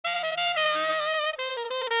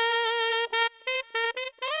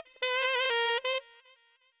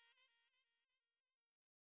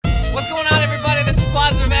What's going on, everybody? This is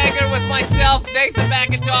Positive Anger with myself, Nathan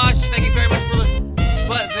McIntosh. Thank you very much for listening.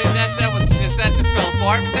 But that just fell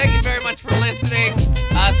apart. Thank you very much for listening,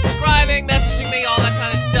 subscribing, messaging me, all that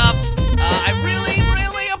kind of stuff. I really,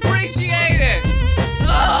 really appreciate it.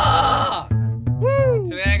 Woo!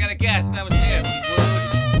 Today I got a guest. That was him.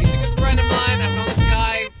 He's a good friend of mine. I've known this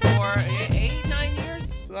guy for 8, 9 years.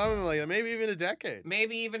 Something like that. Maybe even a decade.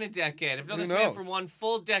 Maybe even a decade. I've known Who this man knows? for one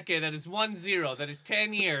full decade. That is 10. That is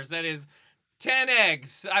 10 years. That is 10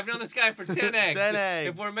 eggs. I've known this guy for 10 eggs. 10 eggs.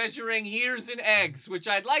 If we're measuring years in eggs, which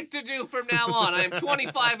I'd like to do from now on. I am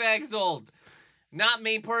 25 eggs old. Not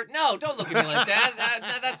me No, don't look at me like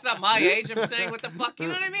that. That's not my age. I'm saying what the fuck, you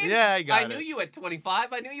know what I mean? Yeah, I got I knew you at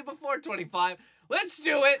 25. I knew you before 25. Let's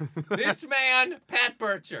do it. This man, Pat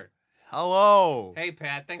Burchard. Hello. Hey,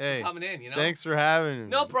 Pat. Thanks for coming in, you know? Thanks for having me.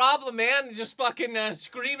 No problem, man. Just fucking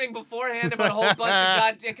screaming beforehand about a whole bunch of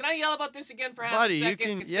goddamn... Can I yell about this again for half Buddy, a you second?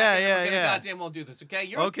 can- A yeah, second, yeah, We're gonna yeah. goddamn well do this, okay?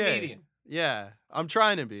 You're a comedian. Yeah, I'm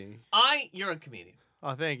trying to be. You're a comedian.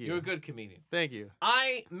 Oh, thank you. You're a good comedian. Thank you.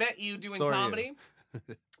 I met you doing So are you. comedy.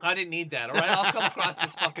 I didn't need that, all right? I'll come across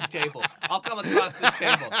this fucking table. I'll come across this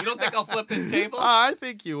table. You don't think I'll flip this table? I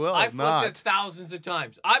think you will. I've flipped not. it thousands of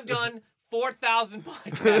times. I've done 4,000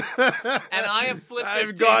 podcasts, and I have flipped this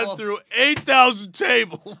I've table. gone through 8,000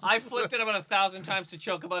 tables. I flipped it about 1,000 times to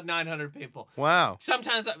choke about 900 people. Wow.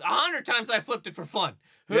 Sometimes 100 times I flipped it for fun.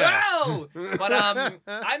 Yeah. Whoa! But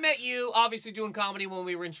I met you obviously doing comedy when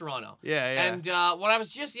we were in Toronto. Yeah, yeah. And what I was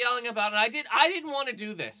just yelling about, and I didn't want to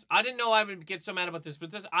do this. I didn't know I would get so mad about this, but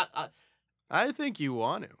this I think you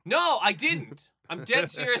want to. no, I didn't. I'm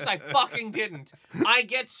dead serious. I fucking didn't. I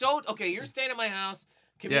get so okay. You're staying at my house.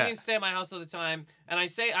 Comedians stay at my house all the time, and I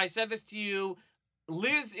said this to you.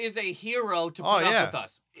 Liz is a hero to put up with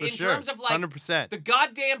us. For In sure. terms of like 100%. the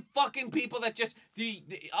goddamn fucking people that just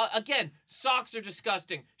again, socks are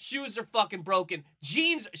disgusting, shoes are fucking broken,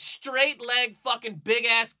 jeans, straight leg fucking big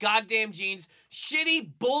ass goddamn jeans,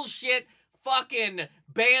 shitty bullshit fucking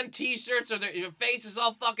band t-shirts, or their face is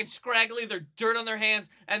all fucking scraggly, they're dirt on their hands,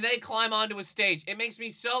 and they climb onto a stage. It makes me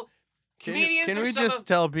so. Comedians Can are we some just of,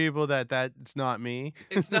 tell people that that's not me?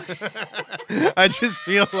 It's not. I just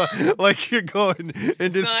feel like you're going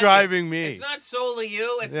and describing me. It's not solely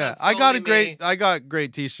you. It's not I got solely me. I got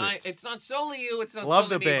great t-shirts. It's not solely you. It's not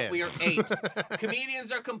Love solely the me. But we are bands. apes.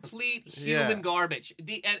 Comedians are complete human Yeah. garbage.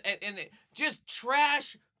 And just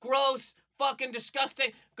trash, gross, fucking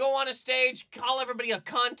disgusting. Go on a stage, call everybody a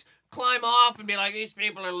cunt, climb off, and be like, these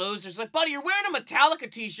people are losers. Like, buddy, you're wearing a Metallica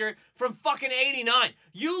t-shirt from fucking '89.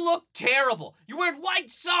 You look terrible. You're wearing white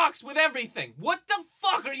socks with everything. What the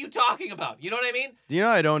fuck are you talking about? You know what I mean? Do you know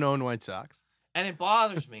I don't own White Sox? And it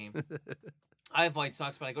bothers me. I have white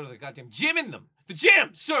socks, but I go to the goddamn gym in them. The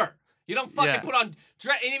gym, sir. You don't fucking put on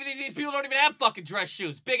dress. Any of these people don't even have fucking dress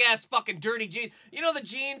shoes. Big ass fucking dirty jeans. You know the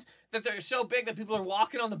jeans that they're so big that people are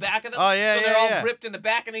walking on the back of them? Oh, yeah, So they're all ripped in the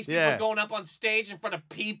back, and these people Yeah. are going up on stage in front of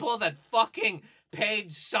people that fucking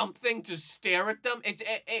paid something to stare at them.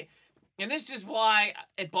 And this is why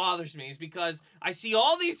it bothers me, is because I see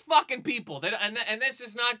all these fucking people that, and this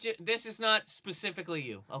is not specifically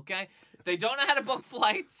you, okay? They don't know how to book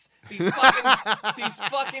flights. These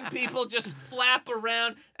fucking people just flap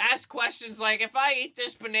around, ask questions like, if I eat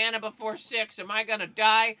this banana before 6, am I gonna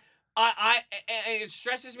die? It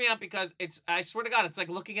stresses me out because I swear to God, it's like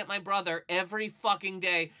looking at my brother every fucking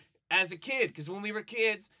day as a kid. Because when we were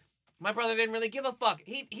kids, my brother didn't really give a fuck.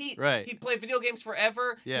 He'd play video games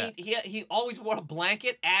forever. Yeah. He always wore a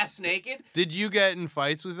blanket, ass naked. Did you get in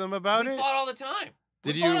fights with them about We it? fought all the time.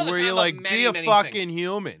 Were We you fought all the time like, about be a many fucking things.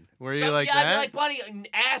 human? Were you I'd like be that? like, buddy,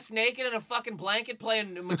 ass naked in a fucking blanket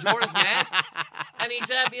playing Majora's Mask, and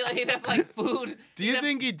he'd have like food. Do you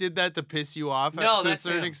think he did that to piss you off to a that's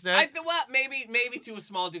certain him. extent? Maybe to a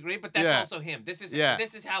small degree, but that's Yeah. also him. This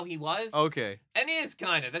is how he was. Okay. And he is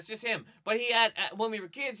kind of. That's just him. But he had, when we were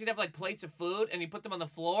kids, he'd have like plates of food, and he'd put them on the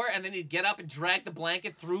floor, and then he'd get up and drag the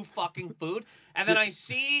blanket through fucking food. And then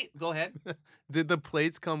go ahead. Did the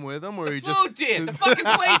plates come with him, or The you food just did. The fucking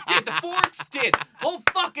plate did. The forks did. Whole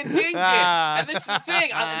fucking thing did. And this is the thing.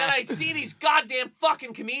 And then I see these goddamn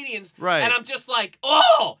fucking comedians, Right. and I'm just like,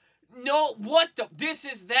 oh, no, what the? This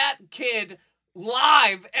is that kid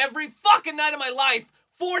live every fucking night of my life,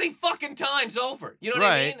 40 fucking times over. You know what I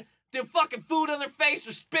Right. mean? They're fucking food on their face.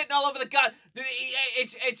 They're spitting all over the god.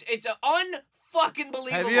 It's fucking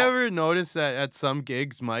believable. Have you ever noticed that at some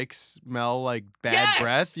gigs, mics smell like bad Yes!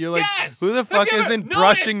 breath? You're like, Yes! who the Have fuck you ever isn't noticed-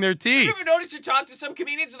 brushing their Have teeth? you ever noticed you talk to some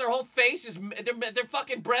comedians and their whole face is, their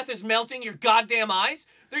fucking breath is melting your goddamn eyes?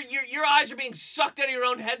 Your eyes are being sucked out of your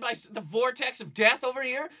own head by the vortex of death over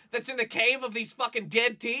here that's in the cave of these fucking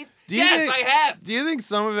dead teeth? Yes, I have. Do you think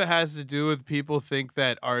some of it has to do with people think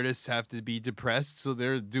that artists have to be depressed, so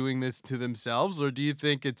they're doing this to themselves? Or do you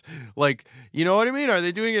think it's like, you know what I mean? Are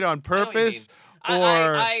they doing it on I know what you purpose? mean.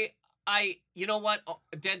 Or You know what?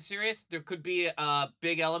 Dead serious. There could be a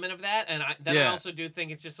big element of that, and I Yeah. also do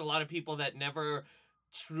think it's just a lot of people that never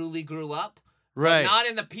truly grew up. But right. not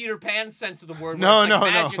in the Peter Pan sense of the word. No, where it's like no,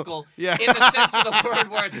 no. magical. Yeah. In the sense of the word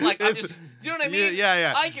where it's like, I'm It's- just. Do you know what I mean?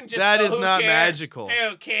 Yeah. I can just. That go, is who not cares? magical.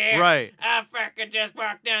 Who cares? Right. I fucking just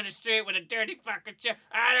walk down the street with a dirty fucking chair.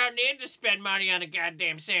 I don't need to spend money on a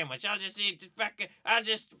goddamn sandwich. I'll just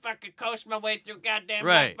fucking coast my way through goddamn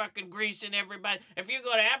Right. fucking greasing everybody. If you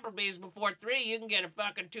go to Applebee's before 3, you can get a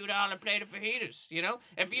fucking $2 plate of fajitas. You know,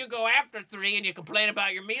 if you go after 3 and you complain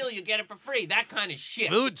about your meal, you get it for free. That kind of shit.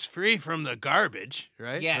 Food's free from the garbage,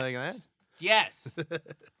 right? Yes. Like that? Yes.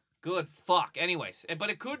 Good fuck. Anyways,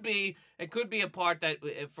 but it could be a part that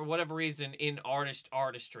for whatever reason in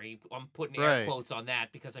artistry, I'm putting air Right. quotes on that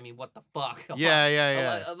because I mean, what the fuck? Yeah.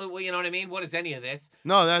 You know what I mean? What is any of this?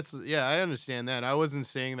 No, I understand that. I wasn't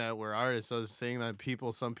saying that we're artists. I was saying that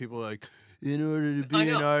some people are like, in order to be I an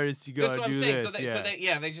know. artist, you That's gotta what I'm do saying.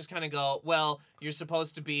 this. They just kind of go, well, you're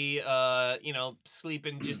supposed to be,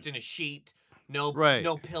 sleeping just in a sheet, no Right.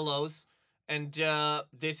 pillows. And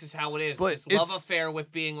this is how it is. But This love it's- affair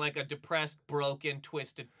with being like a depressed, broken,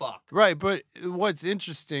 twisted fuck. Right, but what's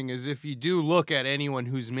interesting is if you do look at anyone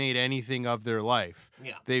who's made anything of their life,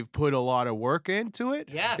 Yeah. they've put a lot of work into it.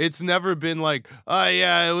 Yes. It's never been like, oh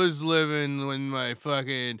yeah, I was living when my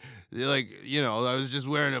fucking, like, you know, I was just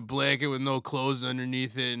wearing a blanket with no clothes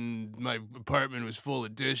underneath it and my apartment was full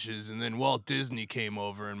of dishes and then Walt Disney came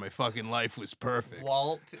over and my fucking life was perfect.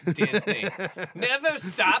 Walt Disney. Never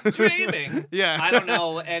stop dreaming. Yeah. I don't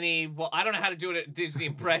know I don't know how to do a Disney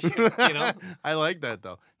impression, you know? I like that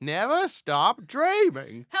though. Never stop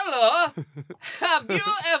dreaming. Hello. Have you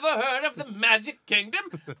ever heard of the Magic Kingdom?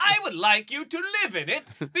 I would like you to live in it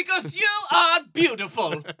because you are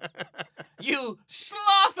beautiful. You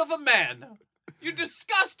sloth of a man. You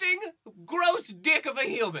disgusting, gross dick of a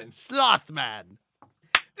human. Sloth man.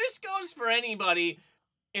 This goes for anybody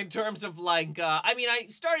in terms of like, I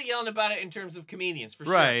started yelling about it in terms of comedians for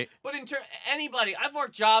sure. Right. But anybody, I've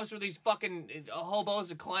worked jobs where these fucking hobos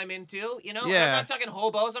that climb into, you know? Yeah. I'm not talking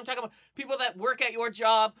hobos. I'm talking about people that work at your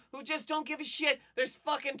job who just don't give a shit. There's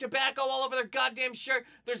fucking tobacco all over their goddamn shirt.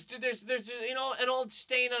 There's an old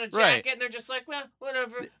stain on a jacket, Right. and they're just like, well,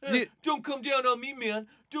 whatever. The- Don't come down on me, man.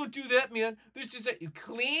 Don't do that, man.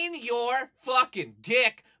 Clean your fucking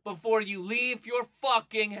dick before you leave your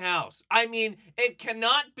fucking house. I mean, it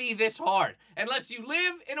cannot be this hard. Unless you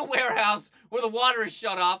live in a warehouse where the water is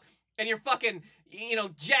shut off and you're fucking,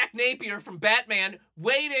 Jack Napier from Batman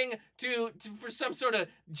waiting for some sort of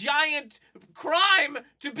giant crime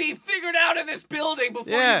to be figured out in this building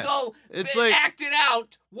before Yeah, you go it's like- act it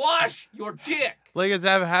out. Wash your dick. Like it's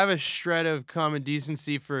have a shred of common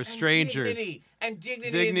decency for strangers. And dignity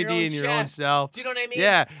Dignity in your own chest. self. Do you know what I mean?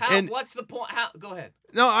 Yeah, and- What's the point? Go ahead.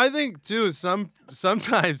 No, I think too.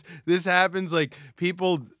 Sometimes this happens. Like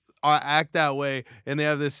people act that way, and they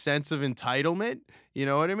have this sense of entitlement. You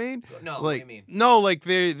know what I mean? No, what like, do you mean? No, like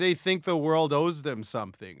they think the world owes them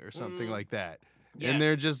something or something like that. And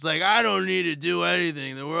they're Yes. just like, I don't need to do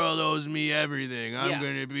anything. The world owes me everything. I'm Yeah.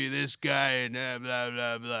 gonna be this guy and blah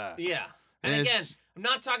blah blah. Yeah. And And again, it's- I'm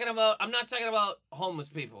not talking about homeless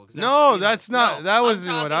people. 'cause No, you know, that's not- that I'm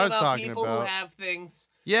wasn't what I was talking people about. who have things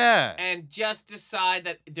Yeah. and just decide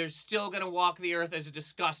that they're still gonna walk the earth as a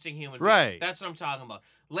disgusting human being. Right. That's what I'm talking about.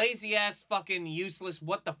 Lazy ass, fucking useless.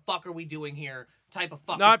 What the fuck are we doing here? Type of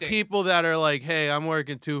fucking Not thing. people that are like, hey, I'm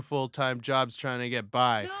working 2 full-time jobs trying to get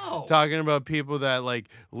by. No. Talking about people that like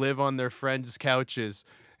live on their friends' couches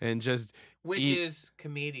and just Which eat- is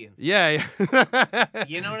comedians. Yeah.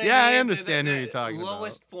 You know what I mean? Yeah, I understand who The you're talking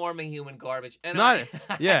lowest form of human garbage. And Not-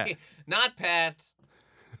 yeah. not Pat.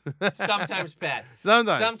 Sometimes Pat.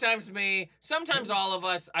 about. Sometimes me. Sometimes all of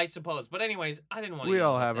us, I suppose. But anyways, I didn't want to. We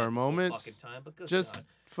all have our moments. Fucking time, but good Just God.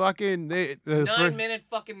 fucking 9-minute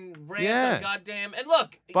fucking rant Yeah. on goddamn. And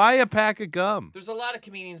look, buy a pack of gum. there's a lot of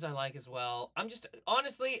comedians I like as well. I'm just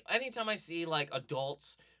honestly, anytime I see like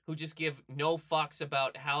adults who just give no fucks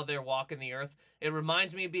about how they're walking the earth, it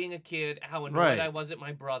reminds me of being a kid, how annoyed Right. I was at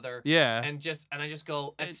my brother. Yeah. And I just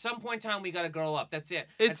go, at some point in time we gotta grow up. That's it.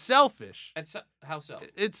 It's selfish. How so?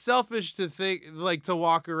 It's selfish to think like to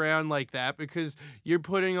walk around like that because you're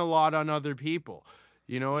putting a lot on other people.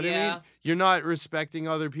 You know what I Yeah. mean? You're not respecting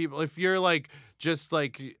other people. If you're like just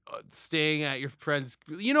like staying at your friends.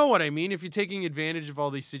 You know what I mean? If you're taking advantage of all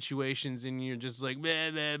these situations and you're just like blah,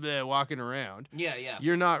 blah, blah, walking around, Yeah, yeah.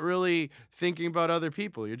 you're not really thinking about other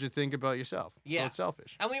people. You're just thinking about yourself. So Yeah. it's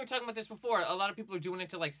selfish. And we were talking about this before. A lot of people are doing it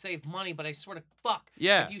to like save money, but I swear to fuck,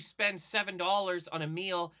 Yeah. if you spend $7 on a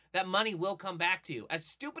meal, that money will come back to you. As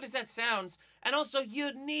stupid as that sounds, and also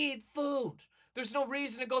you need food. There's no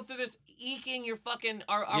reason to go through this eking your fucking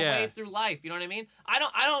our Yeah. way through life. You know what I mean? I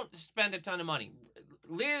don't spend a ton of money.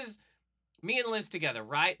 Me and Liz together,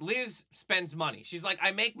 right? Liz spends money. She's like,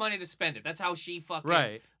 I make money to spend it. That's how she fucking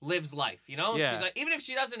Right. lives life. You know? Yeah. She's like, even if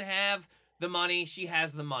she doesn't have the money, she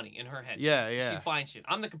has the money in her head. Yeah, she's, yeah. She's buying shit.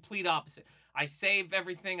 I'm the complete opposite. I save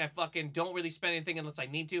everything. I fucking don't really spend anything unless I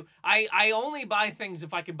need to. I only buy things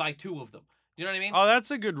if I can buy 2 of them. Do you know what I mean? Oh,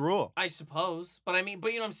 that's a good rule. I suppose, but you know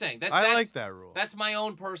what I'm saying. I like that rule. That's my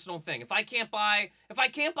own personal thing. If I can't buy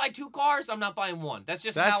 2 cars, I'm not buying one. That's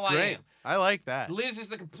just That's how great. I am. I like that. Liz is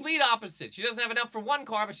the complete opposite. She doesn't have enough for 1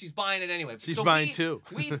 car, but she's buying it anyway. She's so buying 2.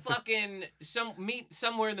 We fucking meet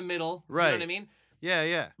somewhere in the middle. Right. You know what I mean? Yeah,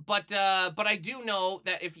 yeah. But I do know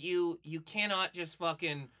that if you cannot just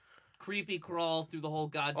fucking creepy crawl through the whole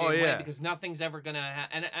goddamn way yeah. because nothing's ever gonna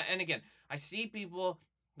and again, I see people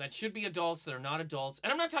that should be adults that are not adults,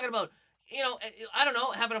 and I'm not talking about, you know, I don't know,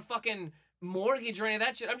 having a fucking mortgage or any of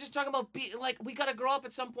that shit. I'm just talking about we gotta grow up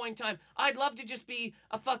at some point in time. I'd love to just be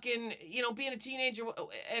a fucking, you know, being a teenager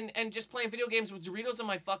and just playing video games with Doritos on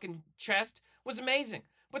my fucking chest was amazing.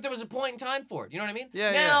 But there was a point in time for it. You know what I mean?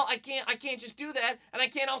 Yeah, now I can't just do that, and I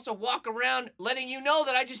can't also walk around letting you know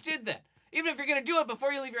that I just did that. Even if you're gonna do it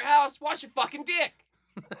before you leave your house, wash your fucking dick.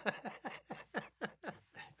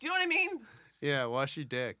 Do you know what I mean? Yeah, wash your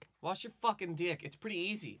dick. Wash your fucking dick. It's pretty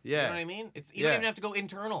easy. Yeah. You know what I mean? You don't even have to go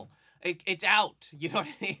internal. It's out. You know what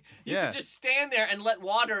I mean? You can just stand there and let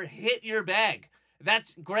water hit your bag.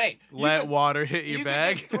 That's great. Let water hit your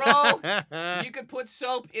bag. Could just throw, you could put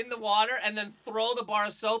soap in the water and then throw the bar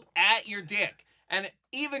of soap at your dick. And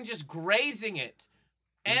even just grazing it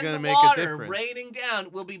and the water raining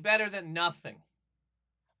down will be better than nothing.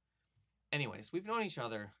 Anyways, we've known each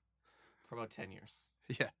other for about 10 years.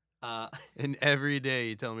 Yeah. And every day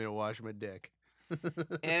you tell me to wash my dick.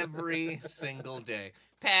 Every single day.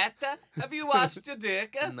 Pat, have you washed your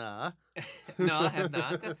dick? Nah. No, I have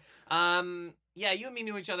not. Yeah, you and me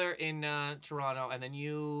knew each other in Toronto, and then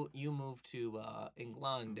you moved to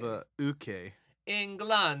England. The UK.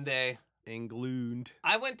 England. England.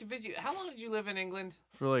 I went to visit you. How long did you live in England?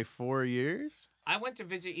 For like 4 years? I went to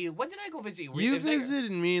visit you. When did I go visit you? You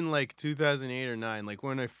visited me in like 2008 or 9, like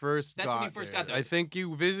when I first got there. That's when you first got there. I think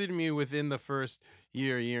you visited me within the first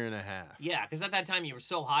year and a half. Yeah, because at that time you were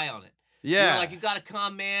so high on it. Yeah. You were like, you gotta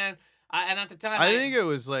come, man. And at the time, I think it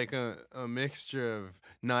was like a mixture of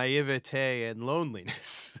naivete and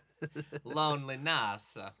loneliness.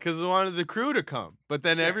 Loneliness. Because I wanted the crew to come. But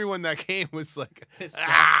then Sure. everyone that came was like,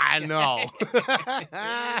 Sorry. no.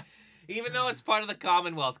 Even though it's part of the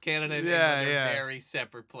Commonwealth, Canada and England are very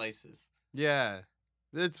separate places. Yeah.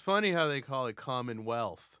 It's funny how they call it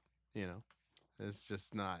Commonwealth, you know. It's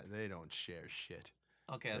just not, they don't share shit.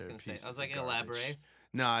 Okay, I was They're going to say. pieces I was like, of garbage. elaborate.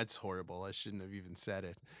 Nah, it's horrible. I shouldn't have even said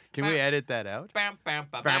it. Can we edit that out? Bam, bam,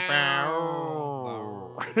 bam, Bow, bam.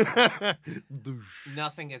 bow.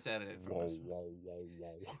 Nothing gets edited from Whoa, this. whoa, whoa,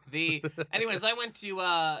 whoa. Anyways, I went to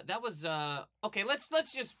that was okay, let's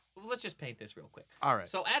just paint this real quick. All right.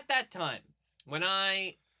 So at that time, when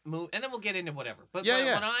I moved, and then we'll get into whatever. But Yeah, when,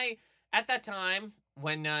 yeah. when I at that time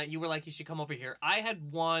when you were like you should come over here, I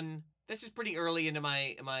had won. This is pretty early into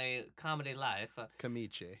my comedy life.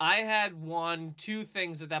 Kamichi. I had won 2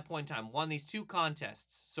 things at that point in time. Won these 2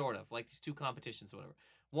 contests, sort of like these 2 competitions, or whatever.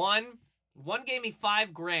 One gave me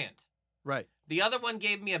 $5,000. Right. The other one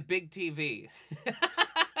gave me a big TV.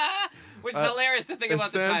 Which is hilarious to think about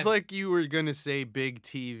It the time. sounds like you were going to say big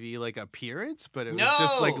TV, like appearance, but it was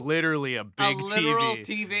just like No! literally a big a literal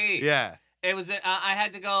TV. TV. Yeah. It was. I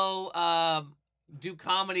had to go do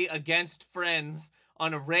comedy against friends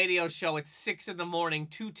on a radio show at 6 a.m,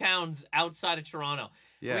 2 towns outside of Toronto.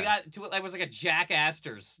 Yeah. We got to it was like a Jack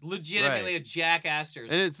Astor's, legitimately Right. a Jack Astor's.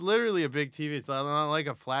 And it's literally a big TV. It's not like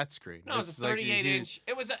a flat screen. No, it was a like 38-inch.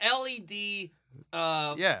 It was an LED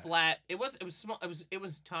flat. It was small. It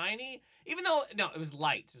was tiny. Even though it was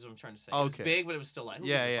light. Is what I'm trying to say. It was Okay. big, but it was still light. Who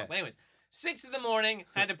Yeah, gives a yeah. fuck? But anyways, 6 a.m,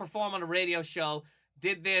 had to perform on a radio show.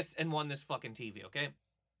 Did this and won this fucking TV. Okay.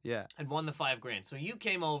 Yeah. And won the $5,000. So you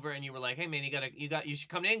came over and you were like, "Hey man, you should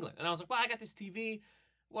come to England." And I was like, "Well, I got this TV.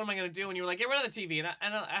 What am I gonna do?" And you were like, "Get rid of the TV." And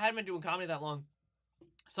I hadn't been doing comedy that long,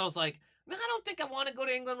 so I was like, "No, I don't think I want to go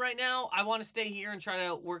to England right now. I want to stay here and try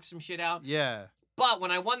to work some shit out." Yeah. But when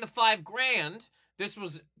I won the $5,000, this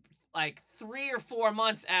was like 3 or 4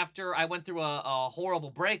 months after I went through a horrible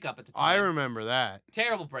breakup at the time. I remember that.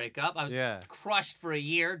 Terrible breakup. I was Yeah. crushed for a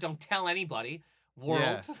year. Don't tell anybody. World.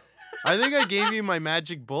 Yeah. I think I gave you my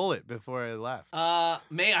magic bullet before I left. I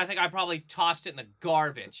think I probably tossed it in the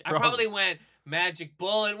garbage. I Probably. probably went, magic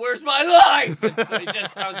bullet, where's my life?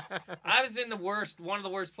 I was in one of the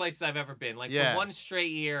worst places I've ever been. Like Yeah. for 1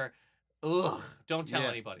 straight year. Ugh, don't tell Yeah.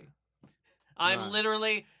 anybody. I'm Nah.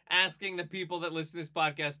 literally asking the people that listen to this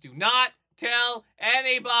podcast, do not tell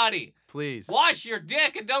anybody. Please. Wash your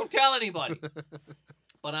dick and don't tell anybody.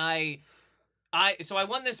 But so I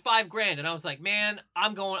won this $5,000 and I was like, man, I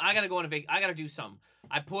gotta go on a vacation. I gotta do something.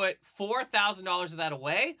 I put $4,000 of that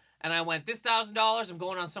away and I went, this $1,000, I'm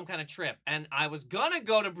going on some kind of trip. And I was gonna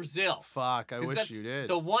go to Brazil. Fuck, I 'Cause wish that's you did.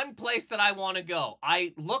 the one place that I want to go.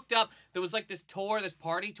 I looked up, there was like this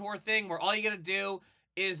party tour thing where all you gotta do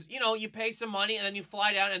is, you pay some money and then you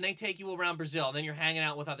fly down and they take you around Brazil. And then you're hanging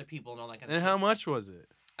out with other people and all that kind of And shit. how much was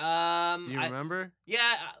it? Do you remember?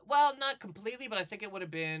 Yeah, well, not completely, but I think it would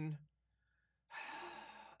have been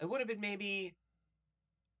maybe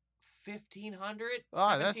 1,500,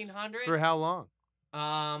 Oh, that's 1,700. for how long?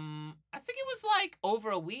 I think it was like over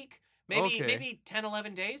a week. Okay. Maybe 10,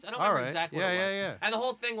 11 days. I don't All remember right. exactly Yeah, what it was. yeah, yeah. And the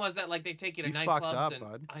whole thing was that like they take you to You nightclubs fucked up, and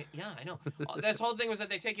bud. I know. This whole thing was that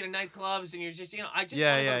they take you to nightclubs and you're just I just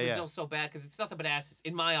Yeah, want to go yeah, to yeah. Brazil so bad because it's nothing but asses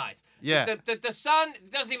in my eyes. Yeah. The sun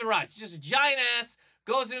doesn't even rise. It's just a giant ass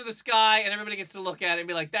goes into the sky and everybody gets to look at it and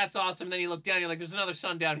be like, that's awesome. And then you look down, you're like, there's another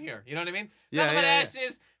sun down here. You know what I mean? Yeah, Nothing but yeah, yeah.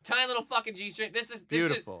 asses, tiny little fucking G-string. This is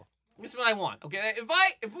Beautiful. This is what I want, okay?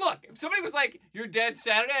 If somebody was like, you're dead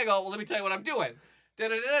Saturday, I go, well, let me tell you what I'm doing.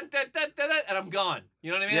 Da-da-da-da-da-da-da, and I'm gone. You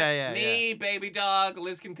know what I mean? Yeah, yeah, Me, baby dog,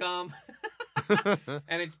 Liz can come.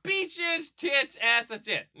 And it's beaches, tits, ass, that's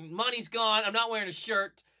it. Money's gone. I'm not wearing a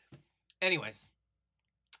shirt. Anyways,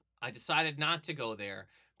 I decided not to go there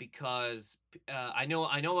because I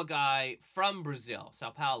know a guy from Brazil, Sao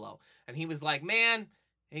Paulo, and he was like, man,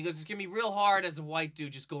 he goes, it's going to be real hard as a white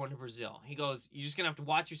dude just going to Brazil. He goes, you're just going to have to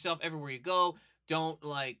watch yourself everywhere you go. Don't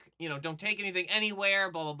don't take anything anywhere,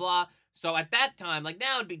 blah, blah, blah. So at that time, like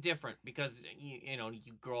now it'd be different because, you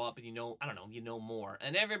grow up and you know more.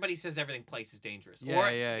 And everybody says every place is dangerous. Yeah,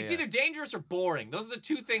 or yeah, it's yeah. either dangerous or boring. Those are the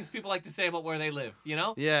two things people like to say about where they live,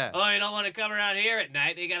 Yeah. Oh, you don't want to come around here at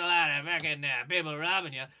night. You got a lot of fucking people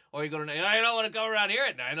robbing you. Or you go to, oh, you don't want to come around here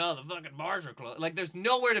at night. Oh, the fucking bars are closed. Like, there's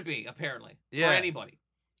nowhere to be, apparently, Yeah. for anybody.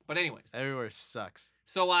 But anyways. Everywhere sucks.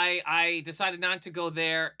 So I decided not to go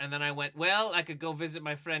there. And then I went, well, I could go visit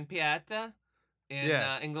my friend Pieta in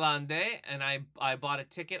England. And I bought a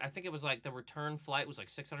ticket. I think it was like the return flight was like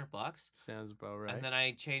 $600. Sounds about right. And then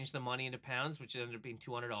I changed the money into pounds, which ended up being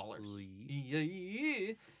 $200.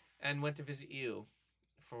 And went to visit you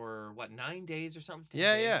for, 9 days or something? 10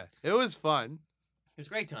 Yeah, days? yeah. It was fun. It was a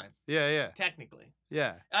great time, Yeah, yeah. technically.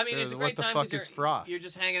 Yeah. I mean, it's a great What time the fuck 'cause is froth? you're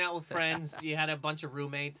just hanging out with friends. You had a bunch of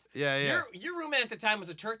roommates. Yeah, yeah. Your roommate at the time was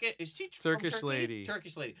a Turkish. Is she from Turkish Turkey? lady.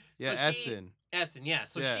 Turkish lady. Yeah, So Essen. Essen, yeah.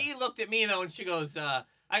 So Yeah. she looked at me though, and she goes, "I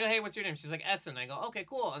go, hey, what's your name?" She's like, "Essen." I go, "Okay,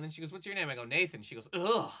 cool." And then she goes, "What's your name?" I go, "Nathan." She goes,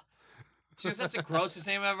 "Ugh." She goes, "That's the grossest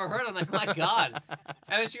name I've ever heard." I'm like, "My God."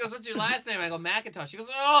 And then she goes, "What's your last name?" I go, "McIntosh." She goes,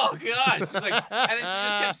 "Oh God." She's like, and then she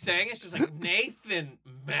just kept saying it. She was like, "Nathan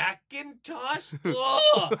McIntosh."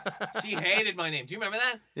 Ugh. She hated my name. Do you remember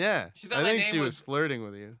that? Yeah. She thought I my think name she was was- flirting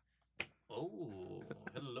with you. Oh,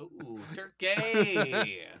 hello, Turkey.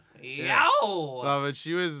 Yeah. Yow. No, but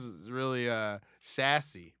she was really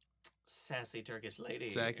sassy. Sassy Turkish lady.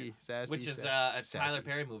 Sassy. Which is sa- a Tyler sassy.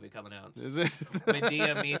 Perry movie coming out. Is it?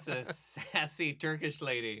 Medea meets a sassy Turkish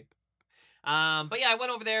lady. But yeah, I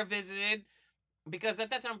went over there, visited, because at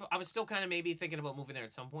that time I was still kind of maybe thinking about moving there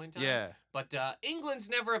at some point in time. Yeah. But England's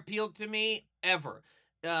never appealed to me ever.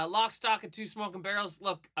 Lock, Stock, and Two Smoking Barrels.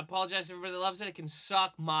 Look, I apologize to everybody that loves it. It can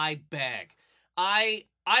suck my bag.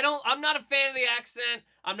 I'm not a fan of the accent.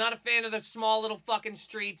 I'm not a fan of the small little fucking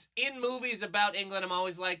streets. In movies about England, I'm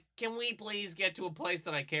always like, can we please get to a place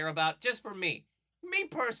that I care about? Just for me. Me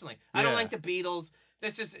personally. I don't Yeah. like the Beatles.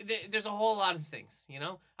 There's a whole lot of things, I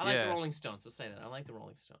like Yeah. the Rolling Stones. Let's say that. I like the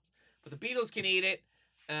Rolling Stones. But the Beatles can eat it.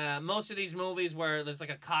 Most of these movies where there's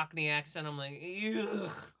like a Cockney accent, I'm like,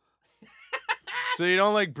 ugh. So you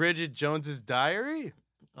don't like Bridget Jones's Diary?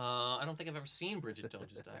 I don't think I've ever seen Bridget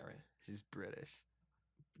Jones's Diary. She's British.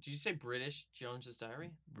 Did you say British Jones's Diary?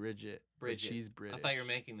 Bridget. But Bridget. she's British. I thought you were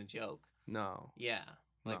making the joke. No. Yeah.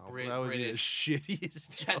 Like No, that would be the British.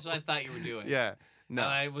 shittiest That's what I joke. thought you were doing. Yeah. No.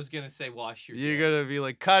 And I was going to say wash your You're dick. going to be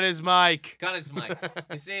like, cut his mic. Got his mic.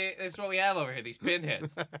 You see, this is what we have over here, these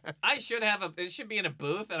pinheads. I should have it should be in a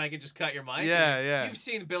booth and I could just cut your mic. Yeah, yeah. You've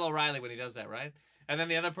seen Bill O'Reilly when he does that, right? and then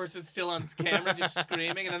the other person's still on camera just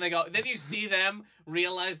screaming, and then they go. Then you see them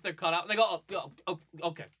realize they're cut off. They go,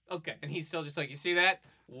 okay, and he's still just like, you see that?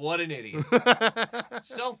 What an idiot.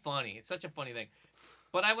 So funny. It's such a funny thing.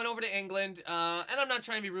 But I went over to England, and I'm not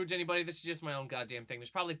trying to be rude to anybody. This is just my own goddamn thing. There's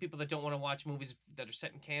probably people that don't want to watch movies that are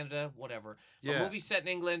set in Canada, whatever. Yeah. But movies set in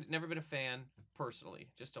England, never been a fan, personally.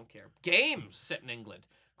 Just don't care. Games set in England.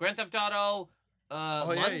 Grand Theft Auto,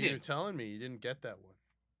 Oh yeah, London. you were telling me you didn't get that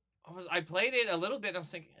one. I played it a little bit, and I was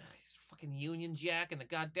thinking, he's fucking Union Jack and the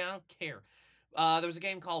goddamn, I don't care. There was a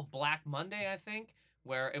game called Black Monday, I think,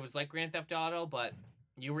 where it was like Grand Theft Auto, but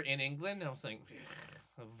you were in England, and I was thinking,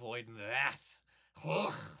 avoiding that.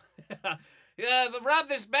 Yeah, but rob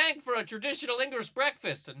this bank for a traditional English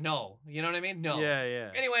breakfast. No, you know what I mean? No.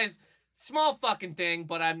 Yeah. Anyways, small fucking thing,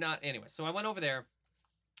 but I'm not. Anyway, so I went over there.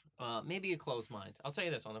 Maybe a closed mind. I'll tell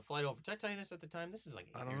you this on the flight over. Did I tell you this at the time? This is like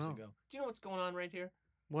 8 years ago. Do you know what's going on right here?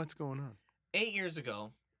 What's going on? 8 years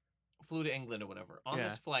ago, flew to England or whatever. On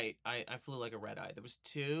this flight, I flew like a red eye. There was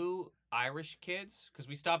 2 Irish kids because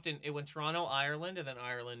we stopped in. It went Toronto, Ireland, and then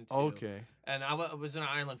Ireland. Okay. And I was in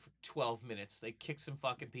Ireland for 12 minutes. They kicked some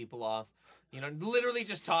fucking people off. You know, literally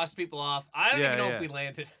just tossed people off. I don't even know if we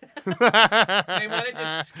landed. They might have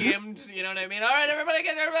just skimmed. You know what I mean? All right, everybody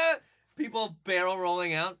get there. People barrel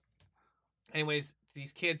rolling out. Anyways,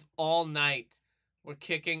 these kids all night were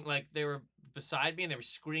kicking, like they were beside me and they were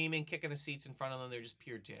screaming, kicking the seats in front of them. They were just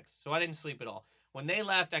pure dicks. So I didn't sleep at all. When they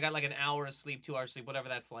left, I got like an hour of sleep, 2 hours sleep, whatever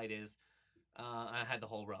that flight is. I had the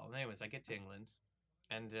whole row. Anyways, I get to England.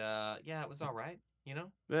 And yeah, it was all right, you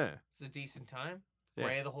know? Yeah. It was a decent time. Yeah.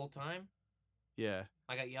 Gray the whole time. Yeah.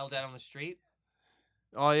 I got yelled at on the street.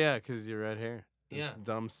 Oh yeah, because you're red hair. Yeah.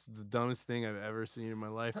 The dumbest thing I've ever seen in my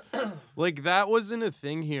life. Like, that wasn't a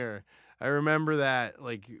thing here. I remember that,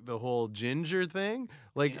 like, the whole ginger thing.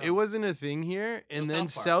 Like, Yeah. it wasn't a thing here. And So then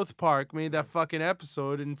South Park. South Park made that fucking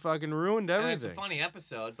episode and fucking ruined And everything. it's a funny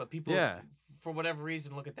episode, but people, Yeah. for whatever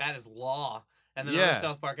reason, look at that as law. And then Yeah. other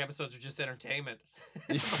South Park episodes are just entertainment.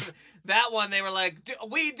 That one, they were like,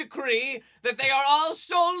 we decree that they are all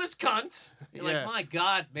soulless cunts. You're Yeah. like, my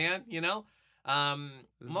God, man, you know?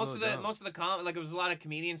 This is Most so of the dumb. like, it was a lot of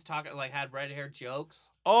comedians talking, like, had red hair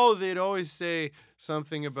jokes. Oh, they'd always say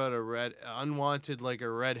something about unwanted, like a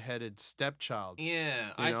redheaded stepchild. Yeah.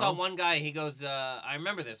 You I saw know? one guy, he goes, I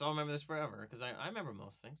remember this. I'll remember this forever because I remember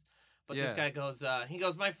most things. But this Yeah. guy goes, he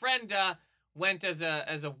goes, my friend went as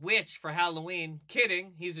a witch for Halloween.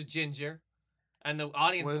 Kidding. He's a ginger. And the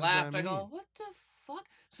audience What does laughed. that I go, mean? what the fuck?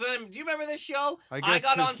 So then, do you remember this show? I guess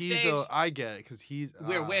got on because he's stage. I get it, because he's...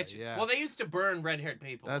 We're witches. Yeah. Well, they used to burn red-haired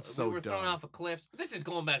people. That's We so were thrown dumb. off of cliffs. This is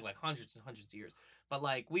going back like hundreds and hundreds of years. But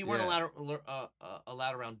like we weren't Yeah.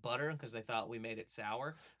 allowed around butter because they thought we made it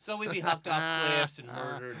sour. So we'd be hucked off cliffs and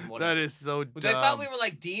murdered and whatever. That is so dumb. But they thought we were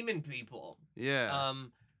like demon people. Yeah.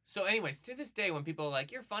 So anyways, to this day, when people are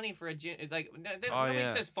like, you're funny for a ginger, like, nobody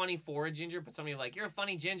yeah. says funny for a ginger, but somebody like, you're a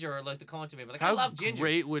funny ginger, or like the comment to me, but like, How I love gingers.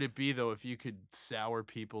 great would it be, though, if you could sour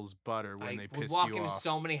people's butter when they would pissed walk you into off?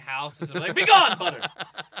 so many houses and be like, be gone, butter!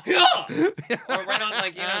 Yeah! Or right on,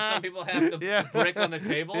 like, you know, some people have the Yeah. brick on the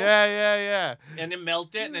table, Yeah. and then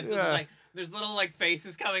melt it, and then Yeah. like, there's little, like,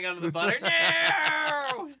 faces coming out of the butter.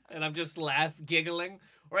 No! And I'm just giggling.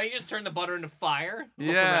 Or you just turn the butter into fire,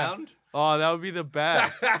 look Yeah. around. Oh, that would be the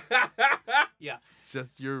best. Yeah.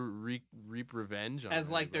 Just your reap revenge on As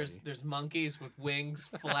like everybody. there's monkeys with wings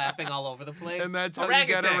flapping all over the place. And that's how you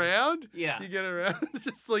get Orangutans. around? Yeah. You get around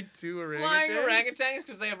just like 2 orangutans? Flying orangutans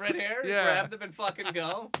because they have red hair. Yeah. Grab them and fucking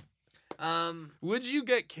go. Would you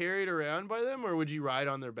get carried around by them, or would you ride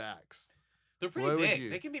on their backs? They're Why pretty would big. you?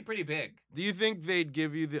 They can be pretty big. Do you think they'd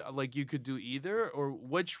give you the, like, you could do either, or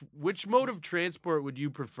which mode of transport would you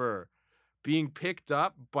prefer? Being picked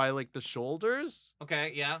up by, like, the shoulders,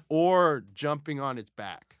 Okay, yeah. or jumping on its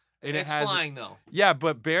back? And It's flying though. Yeah,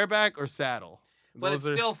 but bareback or saddle? But Those it's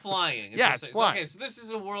are- still flying. is Yeah, what I'm it's saying. flying. Okay, so this is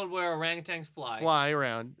a world where orangutans fly. fly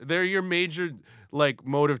around. They're your major, like,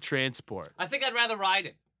 mode of transport. I think I'd rather ride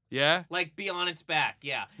it. Yeah? Like be on its back.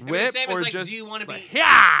 Yeah. I mean, the Whip same or as like, just do you want to be? like,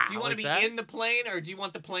 yeah, Do you want to like be that? in the plane or do you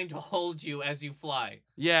want the plane to hold you as you fly?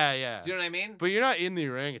 Yeah. Do you know what I mean? But you're not in the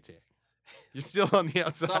orangutan. You're still on the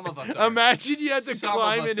outside. Some of us are. Imagine you had to Some of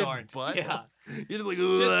climb us in aren't. its butt. Yeah. You're just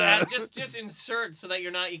like, Just insert so that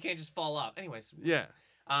you can't just fall off. Anyways. Yeah.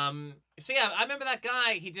 So yeah, I remember that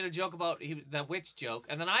guy. He did a joke about that witch joke,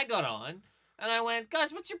 and then I got on, and I went,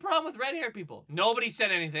 "Guys, what's your problem with red-haired people?" Nobody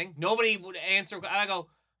said anything. Nobody would answer. And I go,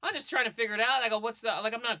 "I'm just trying to figure it out." I go, "What's the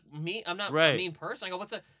like? I'm not mean. I'm not a Right. mean person." I go,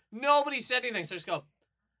 "What's the?" Nobody said anything. So I just go,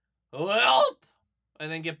 "Well,"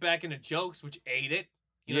 and then get back into jokes, which ate it.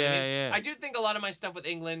 You know what I mean? Yeah. I do think a lot of my stuff with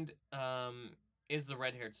England is the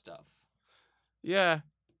red-haired stuff. Yeah.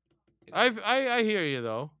 I hear you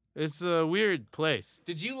though. It's a weird place.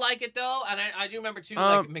 Did you like it though? And I do remember too.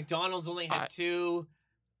 Um, Like McDonald's only I had two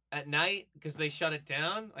at night because they shut it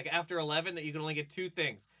down. Like after 11, that you can only get two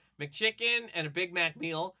things: McChicken and a Big Mac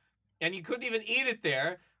meal, and you couldn't even eat it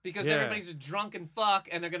there because Yeah. everybody's a drunken fuck,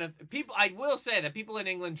 and they're gonna people. I will say that people in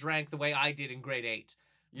England drank the way I did in grade 8.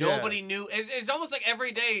 Yeah. Nobody knew. It's almost like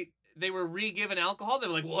every day they were re-given alcohol. They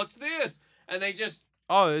were like, "What's this?" And they just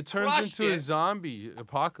Oh, it turns crushed into a it. zombie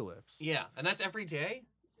apocalypse. Yeah, and that's every day.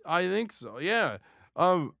 I think so. Yeah.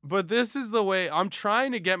 But this is the way I'm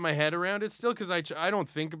trying to get my head around it still, because I don't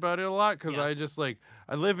think about it a lot, because Yeah. I just like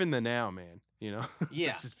I live in the now, man. You know.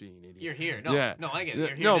 Yeah. It's just being an idiot. You're here. No, Yeah. no, I get it. Yeah,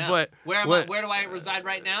 You're here no, now. but where am what- I? Where do I reside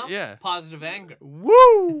right now? Yeah. Positive anger.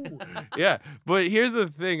 Woo! Yeah, but here's the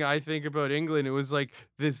thing I think about England. It was like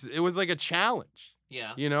this. It was like a challenge,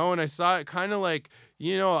 Yeah. you know. And I saw it kind of like,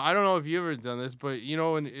 you know, I don't know if you ever done this, but you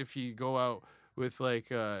know, and if you go out with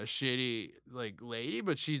like a shitty like lady,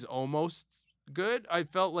 but she's almost good. I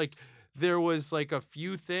felt like there was like a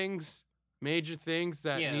few things, major things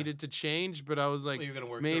that Yeah. needed to change, but I was like, Well, you're gonna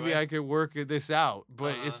work maybe through I it. could work this out.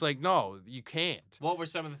 But Uh-huh. it's like, no, you can't. What were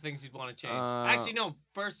some of the things you'd want to change? Uh, Actually, no.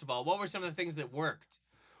 First of all, what were some of the things that worked?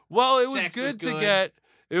 Well, it was Sex was good to good. get.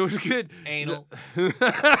 It was good. Anal.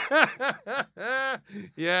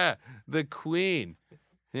 Yeah, the queen.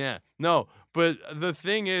 Yeah. No, but the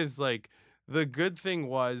thing is, like, the good thing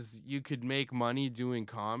was you could make money doing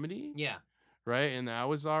comedy, Yeah. right? And that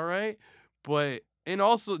was all right. But, and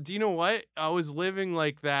also, do you know what? I was living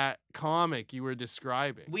like that comic you were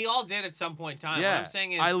describing. We all did at some point in time. What Yeah, I'm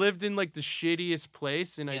saying is, I lived in like the shittiest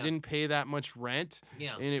place, and I Yeah. didn't pay that much rent,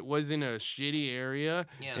 yeah, and it was in a shitty area,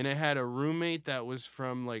 yeah. and I had a roommate that was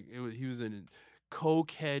from like he was a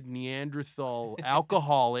cokehead Neanderthal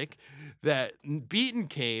alcoholic that Beaton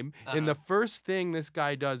came, and the first thing this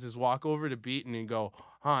guy does is walk over to Beaton and go,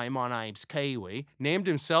 "Hi, my name's Kiwi," named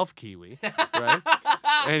himself Kiwi, right?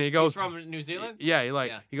 And he goes, He's from New Zealand? Yeah,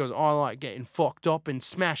 Yeah. he goes, "Oh, I like getting fucked up and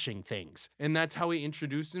smashing things," and that's how he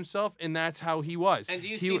introduced himself, and that's how he was. And do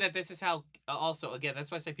you He see w- that this is how, also, again,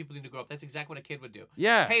 that's why I say people need to grow up. That's exactly what a kid would do.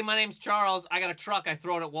 Yeah, Hey, my name's Charles. I got a truck. I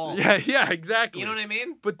throw it at walls. yeah, exactly. You know what I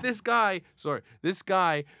mean? But this guy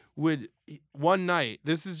would one night.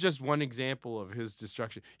 This is just one example of his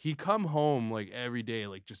destruction. He'd come home like every day,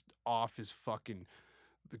 like just off his fucking,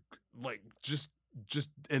 like just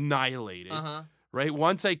annihilated. Uh-huh. Right.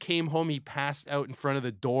 Once I came home, he passed out in front of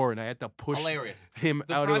the door, and I had to push Hilarious. him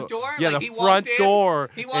The out front of the door? Yeah, Like, the he walked front in, door.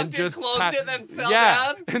 He walked and in, just closed it, then fell yeah,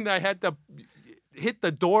 down. and I had to hit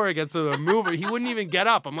the door against the mover. He wouldn't even get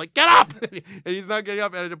up. I'm like, "Get up!" And he's not getting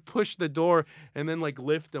up. And I had to push the door and then like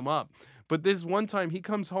lift him up. But this one time, he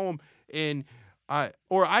comes home and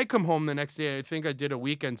I come home the next day. I think I did a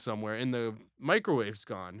weekend somewhere, and the microwave's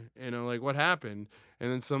gone. And I'm like, "What happened?"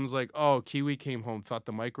 And then someone's like, "Oh, Kiwi came home, thought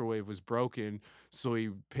the microwave was broken, so he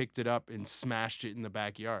picked it up and smashed it in the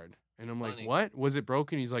backyard." And I'm like, Funny. "What? Was it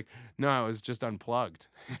broken?" He's like, "No, it was just unplugged."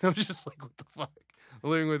 And I'm just like, "What the fuck?" I'm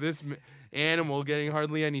living with this animal, getting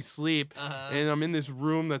hardly any sleep, Uh-huh. and I'm in this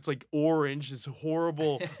room that's like orange, this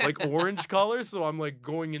horrible like orange color. So I'm like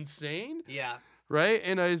going insane, Yeah. right?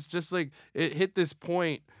 And I was just like, it hit this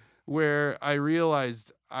point where I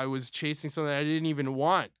realized I was chasing something I didn't even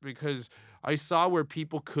want, because I saw where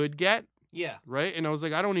people could get, Yeah. right? And I was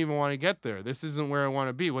like, I don't even want to get there. This isn't where I want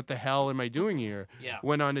to be. What the hell am I doing here? Yeah.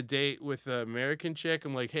 Went on a date with an American chick.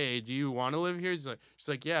 I'm like, "Hey, do you want to live here?" She's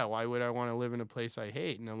like, "Yeah, why would I want to live in a place I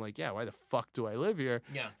hate?" And I'm like, "Yeah, why the fuck do I live here?"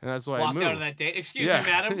 Yeah. And that's why I Walked moved. out of that date. Excuse yeah. me,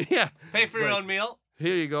 madam. Yeah. Pay for It's your like, own meal.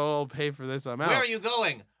 Here you go. I'll pay for this. I'm out. Where are you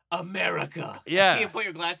going? America. Yeah. You put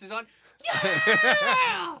your glasses on.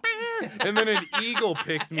 Yeah. And then an eagle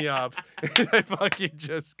picked me up, and I fucking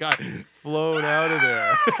just got flown out of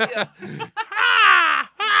there.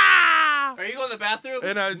 Are you going to the bathroom?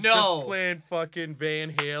 And I was no. just playing fucking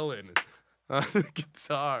Van Halen on the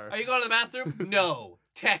guitar. Are you going to the bathroom? No.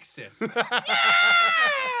 Texas.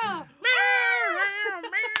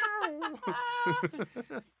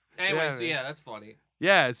 Anyways, man. yeah, that's funny.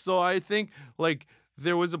 Yeah, so I think like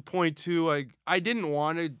there was a point too. Like I didn't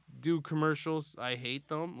want to do commercials. I hate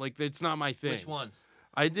them. Like it's not my thing. Which ones?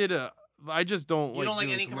 I just don't You like. don't like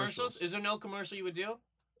doing any commercials? Is there no commercial you would do?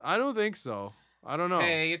 I don't think so. I don't know.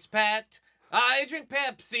 Hey, it's Pat. I drink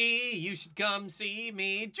Pepsi. You should come see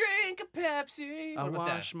me drink a Pepsi. I What about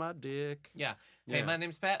that? wash my dick. Yeah. Hey, Yeah. my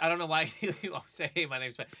name's Pat. I don't know why you all say, hey, my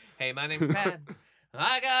name's Pat. Hey, my name's Pat.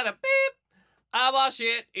 I got a beep. I wash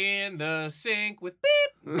it in the sink with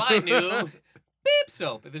beep. My new beep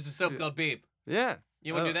soap. There's a soap called Beep. Yeah.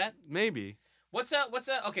 You want to do that? Maybe. What's up?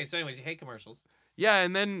 Okay, so anyways, you hate commercials. Yeah,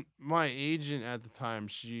 and then my agent at the time,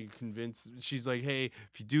 she's like, hey,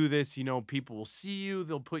 if you do this, people will see you,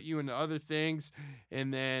 they'll put you into other things,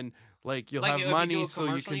 and then like you'll Like, have if you do money a so you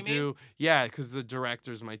commercial, can you mean? do yeah, because the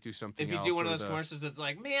directors might do something If you else. do one of or those the- commercials that's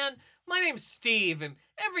like, man, my name's Steve, and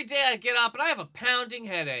every day I get up and I have a pounding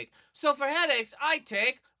headache. So for headaches, I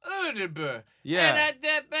take Udebur. Yeah.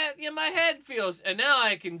 And my head feels, and now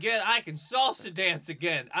I can salsa dance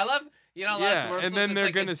again. I love, a lot of Yeah, commercials. and then it's they're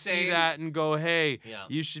like gonna see insane. that and go, "Hey, Yeah.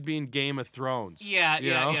 you should be in Game of Thrones." Yeah,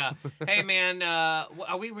 you know? yeah. Hey, man,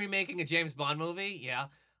 are we remaking a James Bond movie? Yeah.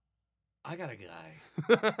 I got a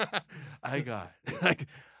guy.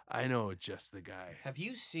 I know just the guy. Have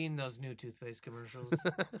you seen those new toothpaste commercials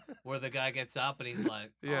where the guy gets up and he's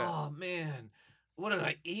like, Yeah. "Oh man, what did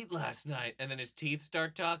I eat last night?" And then his teeth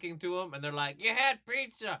start talking to him, and they're like, "You had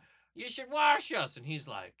pizza. You should wash us." And he's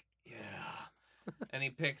like, "Yeah." And he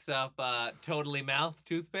picks up Totally Mouth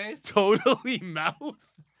toothpaste. Totally mouth.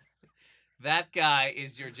 That guy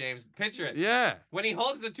is your James. Picture it. Yeah. When he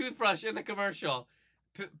holds the toothbrush in the commercial,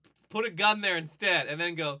 put a gun there instead, and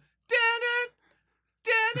then go, "Dun-dun,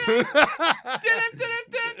 dun-dun,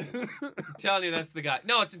 I'm telling you, that's the guy.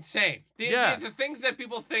 No, it's insane. The things that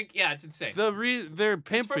people think, yeah, it's insane. They're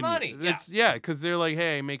pimping you. money, because they're like,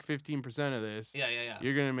 hey, make 15% of this. Yeah.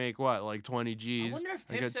 You're gonna make what, like 20 G's? I wonder if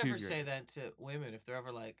I got pimps $2 ever grand. say that to women, if they're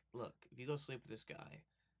ever like, look, if you go sleep with this guy,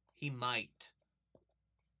 he might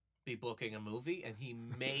be booking a movie, and he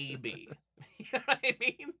may be. You know what I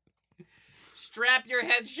mean? Strap your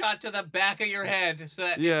headshot to the back of your head so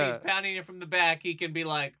that if he's pounding you from the back, he can be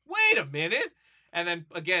like, wait a minute. And then,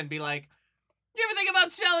 again, be like, you ever think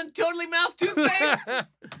about selling Totally Mouth toothpaste?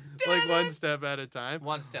 Like one step at a time.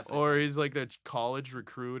 One step at a Or he's like a college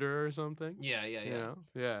recruiter or something. Yeah.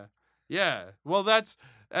 Yeah. Well, that's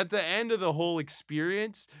at the end of the whole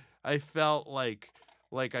experience. I felt like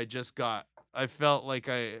I just got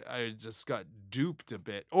duped a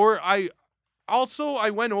bit. Or I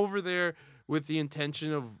went over there with the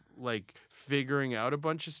intention of like figuring out a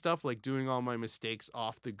bunch of stuff, like doing all my mistakes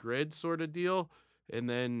off the grid sort of deal, and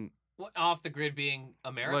then what, off the grid being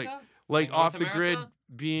America? Like North off the grid America?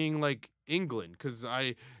 being like England, because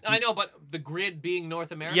I know, but the grid being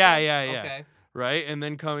North America? Yeah. Okay. Right, and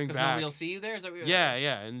then coming Because back. nobody will see you there? Is that what you're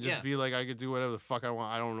and just Yeah. be like, I could do whatever the fuck I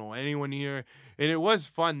want. I don't know anyone here, and it was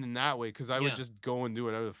fun in that way because I Yeah. would just go and do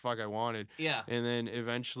whatever the fuck I wanted, Yeah. and then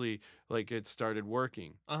eventually like it started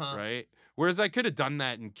working, Uh-huh. right? Whereas I could have done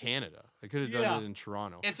that in Canada. I could have Yeah. done it in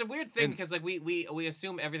Toronto. It's a weird thing And- because like we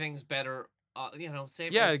assume everything's better.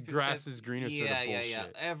 Same. Yeah, as people grass say- is greener sort of Yeah.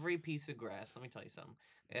 bullshit. Every piece of grass. Let me tell you something.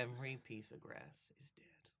 Every piece of grass is dead.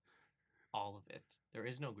 All of it. There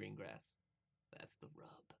is no green grass. That's the rub.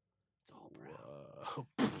 It's all brown.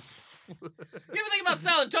 You ever think about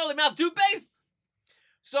selling Totally Mouth toothpaste?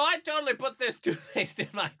 So I totally put this toothpaste in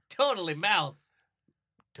my Totally Mouth.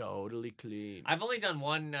 Totally clean. I've only done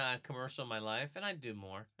one commercial in my life, and I'd do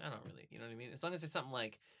more. I don't really, you know what I mean? As long as it's something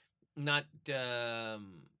like not.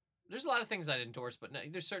 There's a lot of things I'd endorse, but no,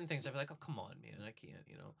 there's certain things I'd be like, oh, come on, man, I can't,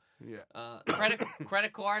 Yeah.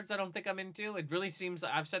 Credit cards, I don't think I'm into. It really seems,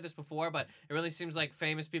 I've said this before, but it really seems like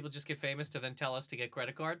famous people just get famous to then tell us to get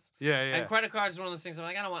credit cards. Yeah. And credit cards is one of those things I'm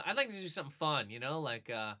like, I'd like to do something fun, like,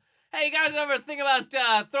 hey, you guys ever think about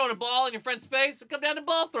throwing a ball in your friend's face? Come down to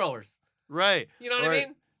ball throwers. Right. You know what I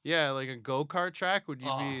mean? Yeah, like a go-kart track. Would you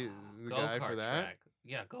be the guy for Go-kart that? track.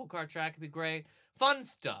 Yeah, go-kart track would be great. Fun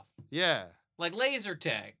stuff. Yeah. Like laser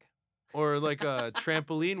tag. Or like a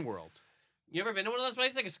trampoline world. You ever been to one of those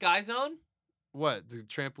places like a Sky Zone? What, the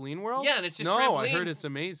trampoline world? Yeah, and it's just No, I trampolines. heard it's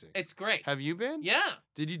amazing. It's great. Have you been? Yeah.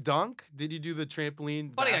 Did you dunk? Did you do the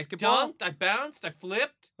trampoline Buddy, basketball? I dunked, I bounced, I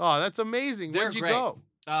flipped. Oh, that's amazing. They're Where'd you great. go?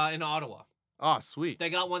 In Ottawa. Oh, sweet. They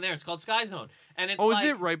got one there. It's called Sky Zone. And it's Oh, like,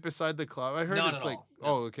 is it right beside the club? I heard Not it's at like, all. No.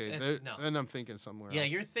 oh, okay. It's- no. Then I'm thinking somewhere Yeah,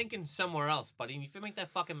 else. you're thinking somewhere else, buddy. If you make that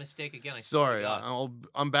fucking mistake again, I swear Sorry, to God.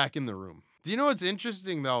 I'm back in the room. Do you know what's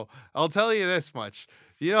interesting, though? I'll tell you this much.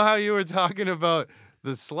 You know how you were talking about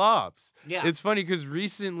the slobs? Yeah. It's funny because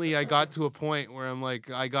recently I got to a point where I'm like,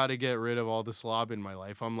 I got to get rid of all the slob in my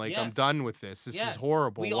life. I'm like, I'm Yes. done with this. This Yes. is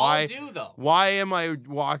horrible. We Why? all do, though. Why am I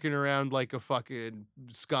walking around like a fucking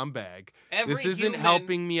scumbag? This isn't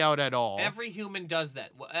helping me out at all. Every human does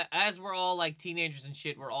that. As we're all like teenagers and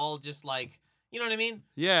shit, we're all just like, you know what I mean?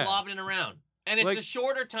 Yeah. Slobbing around. And it's Like- a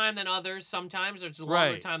shorter time than others sometimes, or it's a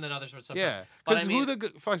longer Right. time than others. Sometimes. Yeah. But Because I mean- who the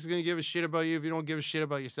fuck's going to give a shit about you if you don't give a shit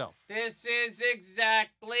about yourself? This is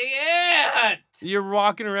exactly it. You're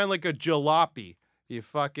walking around like a jalopy. You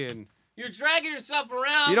fucking... You're dragging yourself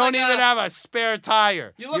around. You don't like even a, have a spare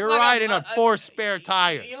tire. You look You're like riding on 4 spare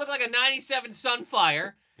tires. You look like a '97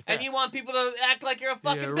 Sunfire, and you want people to act like you're a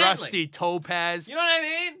fucking Yeah, Bentley. rusty topaz. You know what I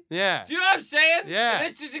mean? Yeah. Do you know what I'm saying? Yeah.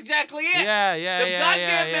 And this is exactly it. Yeah, The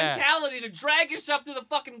goddamn mentality to drag yourself through the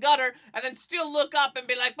fucking gutter and then still look up and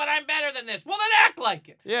be like, but I'm better than this. Well, then act like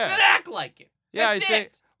it. Yeah. Then act like it. Yeah, That's I think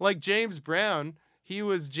it. like James Brown, he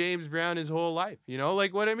was James Brown his whole life. You know,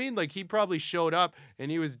 like what I mean? Like he probably showed up and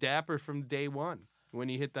he was dapper from day one when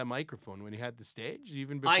he hit that microphone, when he had the stage,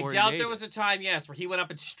 even before I he doubt made there it. was a time, yes, where he went up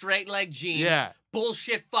in straight leg jeans, Yeah.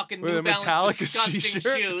 bullshit fucking With New a Balance Metallica disgusting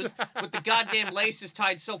t-shirt. shoes with the goddamn laces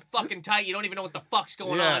tied so fucking tight you don't even know what the fuck's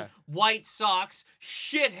going Yeah. on. White socks,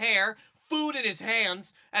 shit hair, food in his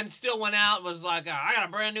hands, and still went out and was like, I got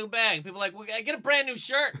a brand new bag. People are like, well, get a brand new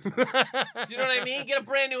shirt. Do you know what I mean? Get a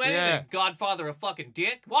brand new anything. Yeah. Godfather of fucking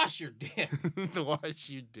dick. Wash your dick. Wash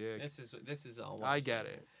your dick. This is all. I get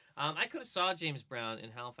it. I could have saw James Brown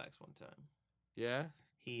in Halifax one time. Yeah.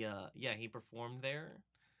 He performed there.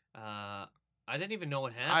 I didn't even know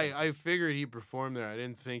what happened. I figured he performed there. I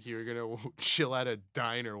didn't think you were gonna chill at a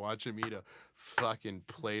diner, watch him eat a fucking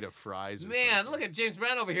plate of fries. Or Man, something. look at James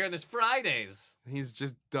Brown over here on this Fridays. He's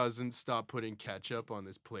just doesn't stop putting ketchup on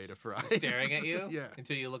this plate of fries. Staring at you Yeah.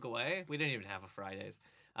 until you look away. We didn't even have a Fridays.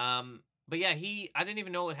 But yeah, I didn't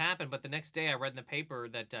even know what happened. But the next day, I read in the paper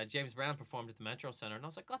that James Brown performed at the Metro Center, and I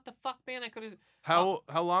was like, "What the fuck, man? I could have." How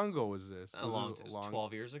long ago was this? How long? It was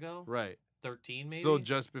 12 years ago. Right. 13 maybe. So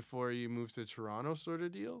just before you moved to Toronto, sort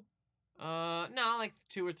of deal. No, like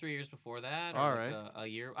 2 or 3 years before that. Or All like right. a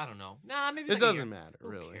year. I don't know. Nah, maybe. It like a year. doesn't matter, Who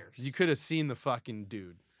really. cares? You could have seen the fucking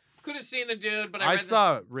dude. Could have seen the dude, but I read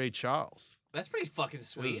saw Ray Charles. That's pretty fucking It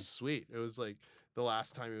sweet. was sweet. It was like the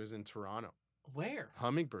last time he was in Toronto. Where?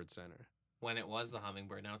 Hummingbird Center. When it was the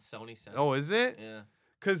Hummingbird, now it's Sony Center. Oh, is it? Yeah.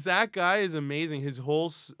 Cause that guy is amazing. His whole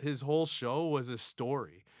show was a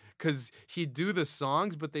story. Cause he'd do the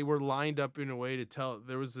songs, but they were lined up in a way to tell.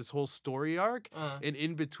 There was this whole story arc, and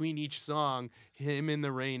in between each song, him and the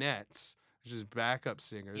Rainettes, which is backup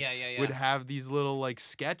singers, Yeah. would have these little like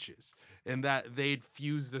sketches, and that they'd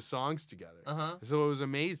fuse the songs together. So it was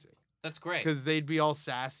amazing. That's great. Because they'd be all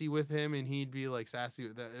sassy with him, and he'd be like sassy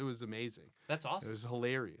with that. It was amazing. That's awesome. It was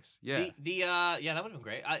hilarious. Yeah. Yeah, that would have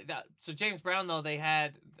been great. So James Brown though,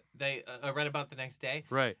 I read about the next day,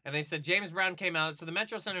 Right. and they said James Brown came out. So the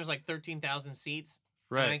Metro Center is like 13,000 seats.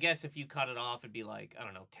 Right. And I guess if you cut it off, it'd be like, I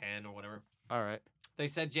don't know, 10 or whatever. All right. They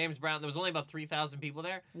said James Brown. There was only about 3,000 people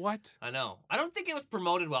there. What? I know. I don't think it was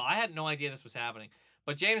promoted well. I had no idea this was happening.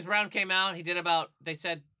 But James Brown came out. He did about, they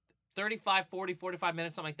said, 35, 40, 45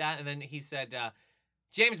 minutes, something like that. And then he said,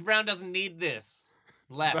 James Brown doesn't need this.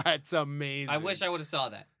 Left. That's amazing. I wish I would have saw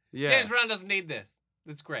that. Yeah. James Brown doesn't need this.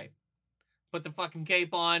 That's great. Put the fucking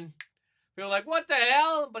cape on. People are like, what the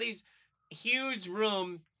hell? But he's huge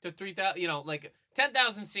room to 3,000, like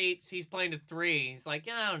 10,000 seats. He's playing to 3. He's like,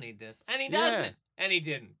 yeah, I don't need this. And he doesn't. And he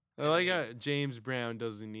didn't. I like how James Brown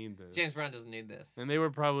doesn't need this. James Brown doesn't need this. And they were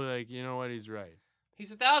probably like, you know what? He's right.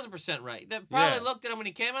 He's 1,000% right. They probably Yeah. looked at him when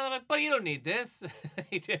he came out. I'm like, but you don't need this.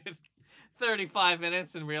 He did 35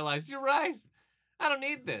 minutes and realized, you're right. I don't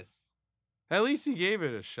need this. At least he gave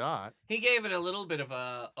it a shot. He gave it a little bit of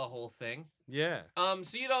a whole thing. Yeah.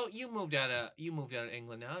 So you moved out of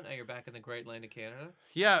England now. Now you're back in the great land of Canada.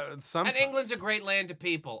 Yeah. Sometimes. And England's a great land to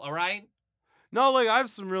people. All right. No, like I have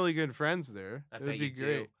some really good friends there. I It bet would be you do.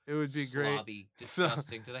 great. It would be great. Slobby,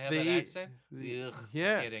 disgusting. Do they have They that eat- accent? Ugh,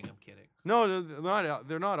 yeah. I'm kidding. No,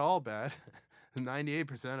 they're not all bad.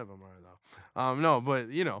 98% of them are though. No,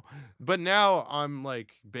 but now I'm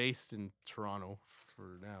like based in Toronto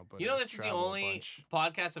for now. But You know, I this is the travel a only bunch.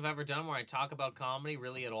 podcast I've ever done where I talk about comedy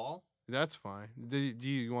really at all. That's fine. Do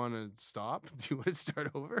you want to stop? Do you want to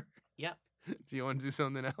start over? Yep. Do you want to do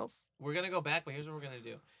something else? We're gonna go back, but here's what we're gonna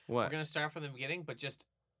do. What? We're gonna start from the beginning, but just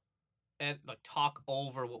talk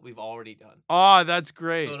over what we've already done. Oh, that's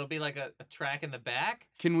great. So it'll be like a track in the back.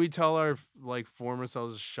 Can we tell our like former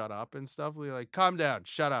selves to shut up and stuff? We like, calm down,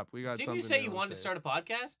 shut up. We got Didn't something. you say to you wanted to say." start a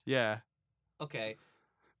podcast? Yeah. Okay,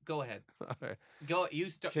 go ahead. Alright. Go. You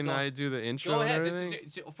start. Can go. I do the intro Go and ahead. everything?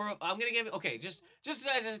 I'm gonna give. Okay, just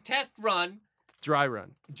as a test run, Dry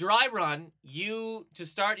run. dry run. You to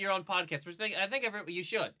start your own podcast, which I think you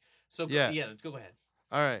should. So Yeah. Go ahead.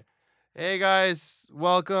 All right. Hey guys,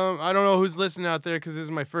 welcome. I don't know who's listening out there because this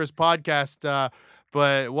is my first podcast,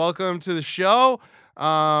 but welcome to the show.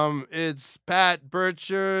 It's Pat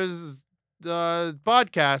Bircher's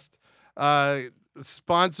podcast.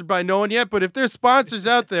 Sponsored by no one yet, but if there's sponsors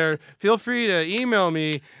out there, feel free to email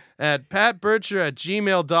me at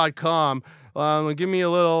patbircher@gmail.com. Give me a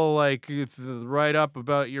little write up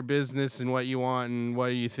about your business and what you want and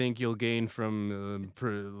what you think you'll gain from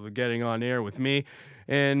getting on air with me,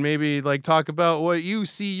 and maybe like talk about what you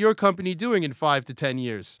see your company doing in 5 to 10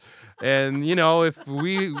 years. And if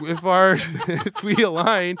we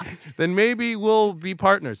align, then maybe we'll be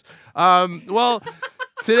partners. Well.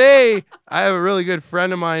 Today, I have a really good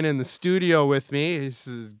friend of mine in the studio with me. He's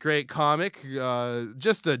a great comic,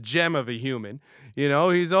 just a gem of a human.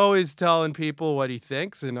 He's always telling people what he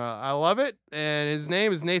thinks, and I love it. And his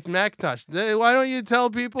name is Nathan McIntosh. Why don't you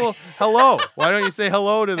tell people hello? Why don't you say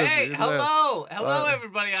hello to them? Hey, hello. Hello,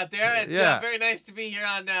 everybody out there. It's very nice to be here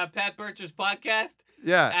on Pat Bircher's podcast.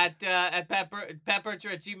 Yeah. At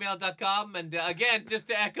patbircher@gmail.com. And again, just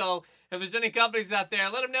to echo, if there's any companies out there,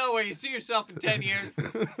 let him know where you see yourself in 10 years,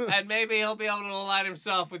 and maybe he'll be able to align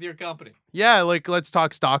himself with your company. Yeah, let's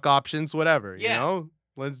talk stock options, whatever, you know?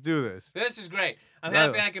 Let's do this. This is great. I'm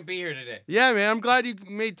happy I could be here today. Yeah, man, I'm glad you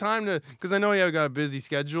made time because I know you got a busy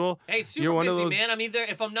schedule. Hey, super busy, man. I'm either,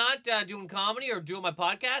 if I'm not doing comedy or doing my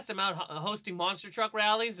podcast, I'm out hosting monster truck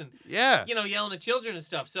rallies and, yelling at children and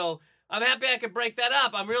stuff. So I'm happy I could break that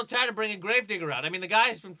up. I'm real tired of bringing Gravedigger out. I mean, the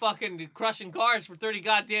guy's been fucking crushing cars for 30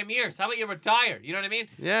 goddamn years. How about you retire? You know what I mean?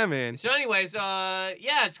 Yeah, man. So anyways,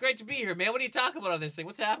 it's great to be here, man. What do you talk about on this thing?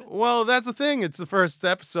 What's happening? Well, that's the thing. It's the first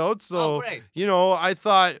episode, so, great. I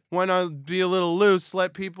thought, why not be a little loose,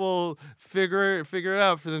 let people figure it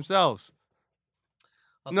out for themselves.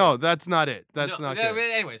 Okay. No, that's not it. That's not good.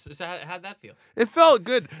 Anyways, so how'd that feel? It felt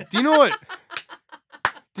good. Do you know what?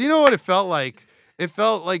 Do you know what it felt like? It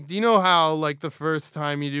felt like, do you know how, the first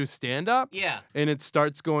time you do stand-up? Yeah. And it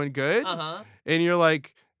starts going good? Uh-huh. And you're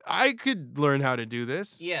like, I could learn how to do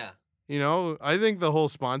this. Yeah. I think the whole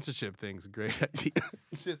sponsorship thing's a great idea.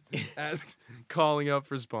 Just calling up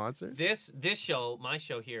for sponsors. This show, my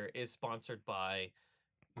show here, is sponsored by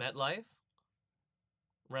MetLife,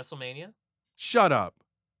 WrestleMania. Shut up.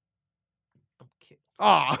 I'm kidding.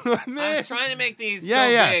 Oh, man. I was trying to make these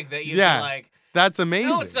big that you'd be like... That's amazing.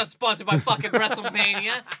 No, it's not sponsored by fucking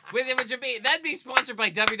WrestleMania. That'd be sponsored by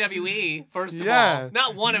WWE, first of all.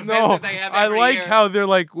 Not one event that they have every year. year. How they're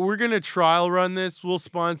like, we're going to trial run this. We'll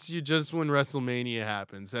sponsor you just when WrestleMania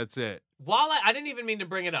happens. That's it. I didn't even mean to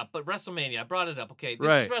bring it up, but WrestleMania, I brought it up, okay?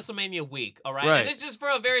 This is WrestleMania week, all right? And this is for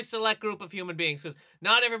a very select group of human beings, because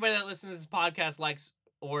not everybody that listens to this podcast likes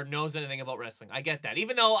or knows anything about wrestling. I get that.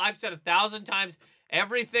 Even though I've said 1,000 times,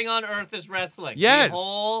 everything on earth is wrestling. Yes. The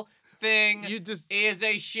whole thing is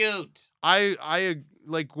a shoot. I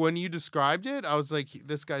when you described it, I was like,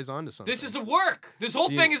 this guy's onto something. This is a work. This whole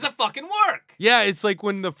thing is a fucking work. Yeah, it's like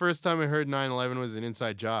when the first time I heard 9/11 was an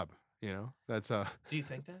inside job. That's Do you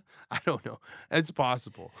think that? I don't know. It's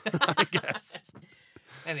possible. I guess.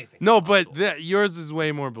 Anything. No, but yours is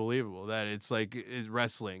way more believable. That it's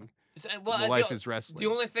wrestling. Life is wrestling. The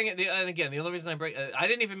only thing, and again, the only reason I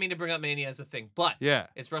didn't even mean to bring up Mania as a thing, but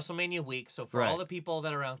it's WrestleMania week, so for all the people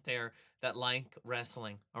that are out there that like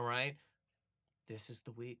wrestling, all right, this is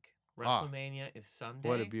the week. WrestleMania is Sunday.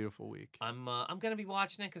 What a beautiful week. I'm gonna be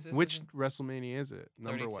watching it because which WrestleMania is it?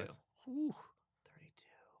 Number 32. what? 32.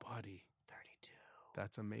 Buddy. 32.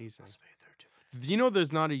 That's amazing. WrestleMania 32. Do you know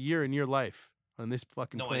there's not a year in your life on this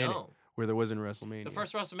fucking planet I know. where there wasn't WrestleMania? The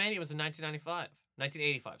first WrestleMania was in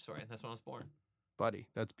 1985, sorry. That's when I was born. Buddy,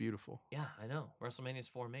 that's beautiful. Yeah, I know. WrestleMania's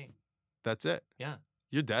for me. That's it. Yeah.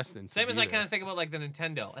 You're destined. Same as I kind of think about the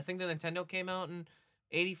Nintendo. I think the Nintendo came out in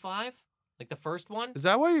 85, the first one. Is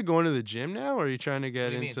that why you're going to the gym now? Or are you trying to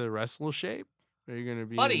get into wrestle shape? Are you going to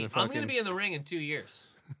be Buddy, I'm going to be in the ring in 2 years.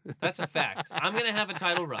 That's a fact. I'm going to have a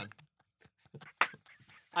title run.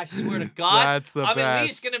 I swear to God. That's the best. At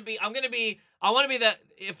least I want to be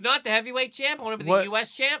if not the heavyweight champ, I want to be the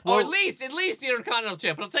U.S. champ, or at least the Intercontinental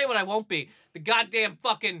champ. But I'll tell you what I won't be. The goddamn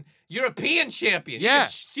fucking European champion. Yeah.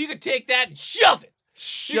 You could take that and shove it.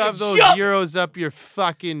 Shove those euros up your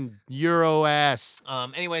fucking Euro ass.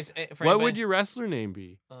 Anyways, what would your wrestler name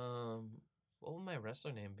be? What would my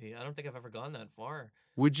wrestler name be? I don't think I've ever gone that far.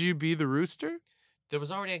 Would you be the Rooster? There was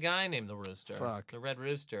already a guy named the Rooster. Fuck. The Red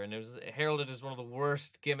Rooster, and it was heralded as one of the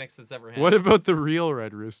worst gimmicks that's ever happened. What about the real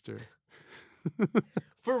Red Rooster?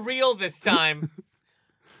 For real this time.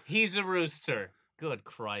 He's a rooster. Good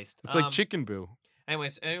Christ. It's like Chicken Boo.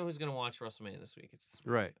 Anyways, anyone who's going to watch WrestleMania this week,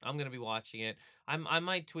 right. I'm going to be watching it. I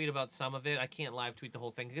might tweet about some of it. I can't live tweet the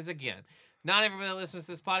whole thing because, again, not everybody that listens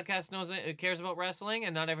to this podcast cares about wrestling,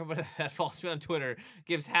 and not everybody that follows me on Twitter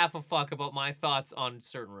gives half a fuck about my thoughts on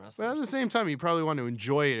certain wrestlers. But at the same time, you probably want to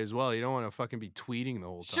enjoy it as well. You don't want to fucking be tweeting the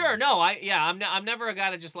whole time. Sure, no, I'm never a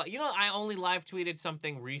guy to just I only live tweeted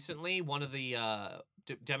something recently. One of the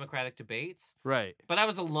Democratic debates. Right. But I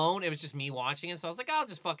was alone. It was just me watching it. So I was like, I'll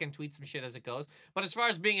just fucking tweet some shit as it goes. But as far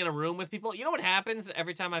as being in a room with people, you know what happens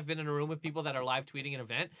every time I've been in a room with people that are live tweeting an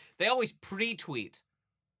event? They always pre-tweet.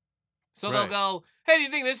 So they'll Right. go, hey, do you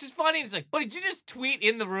think this is funny? And it's like, but did you just tweet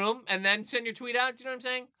in the room and then send your tweet out? Do you know what I'm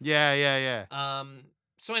saying? Yeah.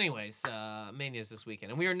 So anyways, Mania's this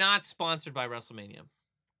weekend. And we are not sponsored by WrestleMania.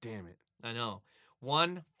 Damn it. I know.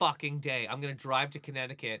 One fucking day, I'm going to drive to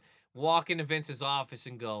Connecticut, walk into Vince's office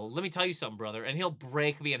and go, let me tell you something, brother. And he'll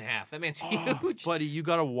break me in half. That man's huge. Buddy, you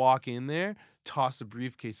got to walk in there, toss a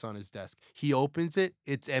briefcase on his desk. He opens it,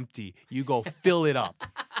 it's empty. You go fill it up.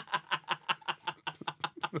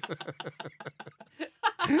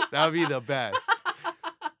 That would be the best.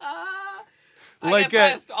 Like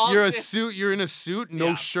you're in a suit, no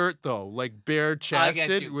Yeah. shirt though, like bare I get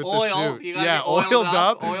chested you. with Oil. the suit. You gotta Yeah, be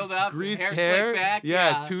oiled up, greased hair hair. slicked back.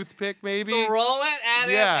 Yeah, toothpick maybe. Throw it at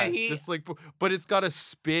him. Yeah, And just like, but it's got to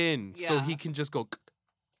spin so Yeah. he can just go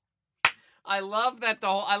I love that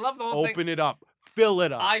I love the whole thing. open it up, fill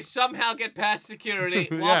it up. I somehow get past security,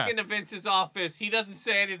 walk Yeah. into Vince's office. He doesn't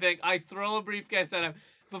say anything. I throw a briefcase at him.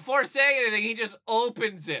 Before saying anything, he just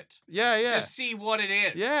opens it yeah. to see what it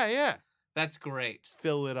is. Yeah. That's great.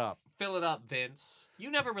 Fill it up. Fill it up, Vince. You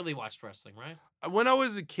never really watched wrestling, right? When I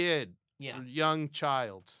was a kid, Yeah. young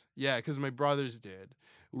child, yeah, because my brothers did.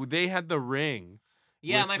 They had the ring.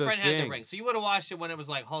 Yeah, with my the friend had the ring. things. So you would have watched it when it was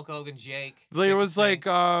like Hulk Hogan, Jake. There Jake was the like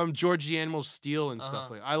Snake. George the Animal Steel and stuff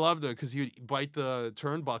Uh-huh. like. I loved it because he would bite the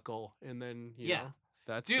turnbuckle and then you Yeah. know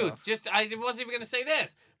that Dude, stuff. I wasn't even gonna say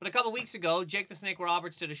this, but a couple weeks ago, Jake the Snake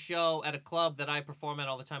Roberts did a show at a club that I perform at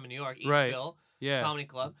all the time in New York, Right. Eastville Yeah. Comedy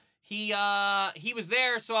Club. He was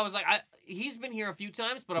there, so I was like, he's been here a few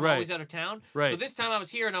times, but I'm Right. always out of town. Right. So this time I was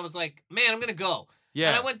here, and I was like, man, I'm gonna go. Yeah.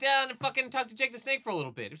 And I went down and fucking talked to Jake the Snake for a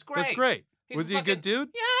little bit. It was great. That's great. He's Was he a good dude?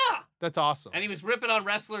 Yeah. That's awesome. And he was ripping on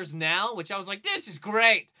wrestlers now, which I was like, this is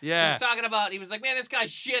great. He Yeah. was talking about, he was like, man, this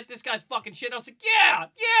guy's shit. This guy's fucking shit. And I was like, yeah.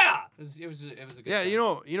 It was a good Yeah,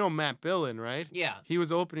 time. you know Matt Billen, right? Yeah. He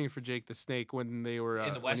was opening for Jake the Snake when they were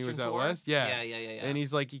In the when he Western was out tour? west. Yeah. And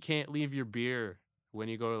he's like, you can't leave your beer when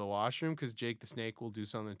you go to the washroom because Jake the Snake will do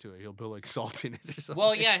something to it. He'll put like salt in it or something.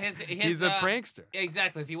 Well, yeah, his he's a prankster.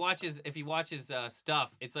 Exactly. If you watch his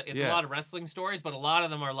stuff, it's a Yeah. lot of wrestling stories, but a lot of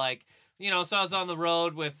them are like, you know, so I was on the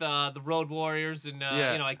road with the Road Warriors, and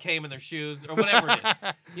Yeah. you know, I came in their shoes or whatever it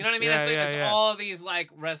is. You know what I mean? It's all these like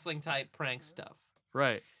wrestling type prank stuff.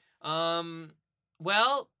 Right.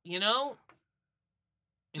 Well, you know,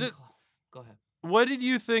 go ahead. What did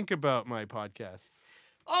you think about my podcast?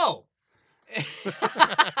 Oh.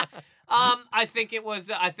 I think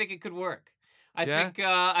it could work. I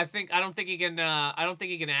don't think he can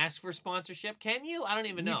ask for sponsorship. Can you? I don't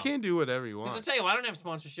even know. You can do whatever you Because I'll want. tell you, I don't have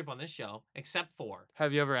sponsorship on this show except for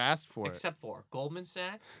Have you ever asked for it? Goldman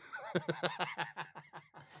Sachs.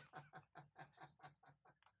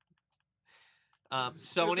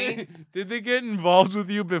 Sony. Did they get involved with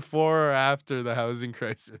you before or after the housing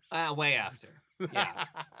crisis? Way after. Yeah.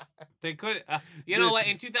 They could. You know what?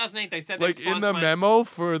 In 2008, they said Like they'd in sponsor the my- memo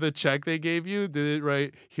for the check they gave you, did it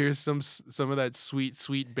write, here's some of that sweet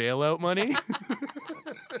bailout money?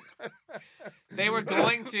 They were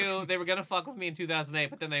gonna fuck with me in 2008,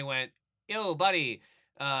 but then they went, "Yo, buddy,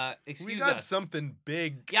 excuse We got us." something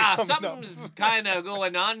big. Yeah, coming up." something's kind of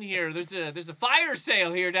going on here. There's a fire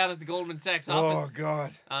sale here down at the Goldman Sachs office. Oh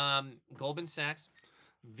God. Goldman Sachs,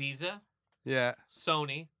 Visa, Yeah.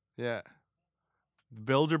 Sony, Yeah.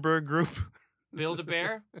 Bilderberg Group.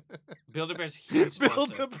 Build-A-Bear. Build-A-Bear's huge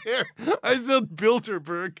sponsor. Build-A-Bear. I said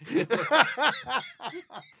Bilderberg.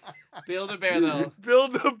 Build-A-Bear though.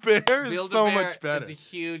 Build-A-Bear is so Build-A-Bear much better. is a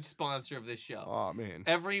huge sponsor of this show. Oh man.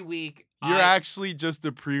 Every week, You're actually just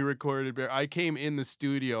a pre-recorded bear. I came in the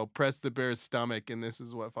studio, pressed the bear's stomach, and this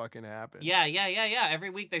is what fucking happened. Yeah.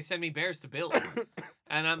 Every week they send me bears to build.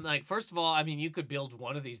 And I'm like, first of all, I mean, you could build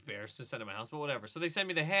one of these bears to send to my house, but whatever. So they send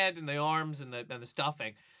me the head and the arms and the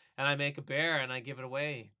stuffing, and I make a bear and I give it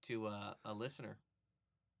away to a listener.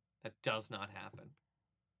 That does not happen.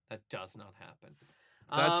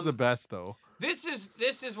 That's the best though. This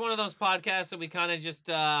is one of those podcasts that we kind of just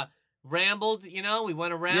rambled. You know, we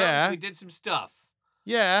went around. Yeah. We did some stuff.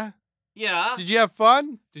 Yeah. Yeah. Did you have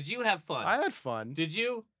fun? Did you have fun? I had fun. Did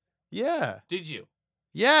you? Yeah. Did you?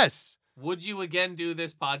 Yes. Would you again do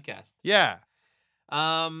this podcast? Yeah.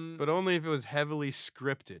 But But only if it was heavily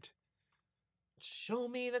scripted. show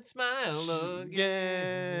me that smile again.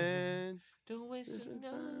 Again. Don't waste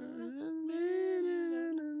another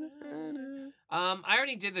minute. I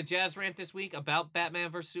already did the jazz rant this week about Batman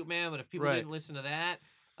vs Superman, but if people Right. didn't listen to that,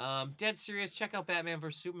 dead serious, check out Batman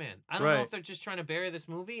vs Superman. I don't know Right. if they're just trying to bury this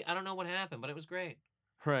movie. I don't know what happened, but it was great.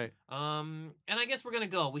 Right. And I guess we're gonna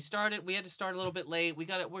go. We had to start a little bit late. We're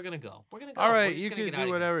gonna go. We're gonna go. All We're right, just you gonna can get outta do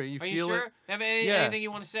here. whatever you Are you feel. sure? Have Yeah. anything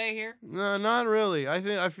you want to say here? No, not really.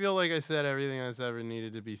 I feel like I said everything that's ever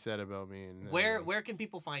needed to be said about me. And Where can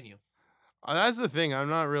people find you? That's the thing. I'm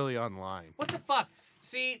not really online. What the fuck?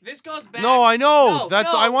 See, this goes back. No, I know. No,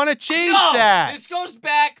 I want to change that. This goes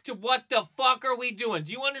back to what the fuck are we doing?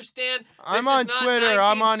 Do you understand? I'm This on is not Twitter.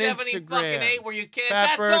 I'm on 1970 fucking Instagram. 8 where you can't.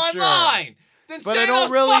 Pat That's Bircher. online. Then But say I don't those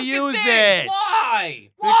really fucking use things. it. Why?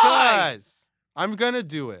 Because I'm gonna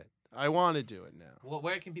do it. I want to do it now. Well,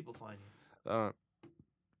 where can people find you?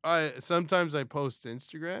 I sometimes I post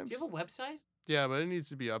Instagrams. Do you have a website? Yeah, but it needs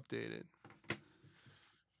to be updated.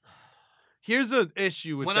 Here's the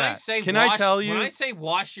issue with When that. I say Can wash, I tell you? When I say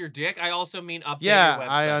wash your dick, I also mean update Yeah, your website.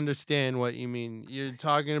 I understand what you mean. You're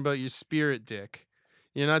talking about your spirit dick.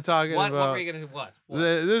 You're not talking What about. were you gonna do? What?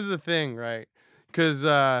 This is the thing, right? Because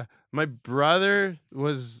my brother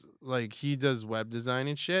was like, he does web design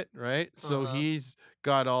and shit, right? So Uh-huh. he's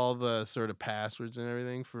got all the sort of passwords and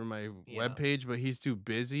everything for my Yeah. webpage, but he's too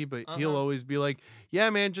busy. But he'll Uh-huh. always be like, yeah,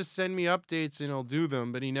 man, just send me updates and I'll do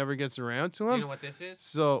them. But he never gets around to Do them. you know what this is?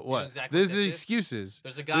 So you know what? exactly This what is this is? excuses.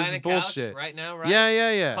 There's a guy This on is a bullshit. couch right now, right?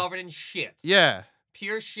 Yeah. Covered in shit. Yeah.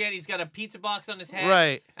 Pure shit. He's got a pizza box on his head.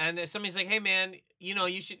 Right. And somebody's like, "Hey, man, you know,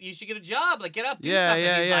 you should get a job. Like, get up, do Yeah, something."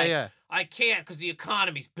 yeah, He's yeah, like, yeah. I can't because the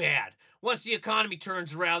economy's bad. Once the economy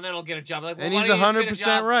turns around, then I'll get a job. Like, well, And why he's don't you just get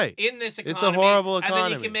a 100% job right. in this economy? It's a horrible And then you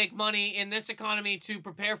economy. can make money in this economy to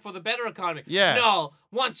prepare for the better economy. Yeah. No,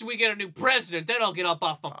 once we get a new president, then I'll get up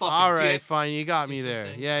off my fucking All right, dick. fine. You got You me see what I'm there.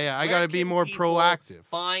 saying? Yeah. I Where got to be can more people proactive.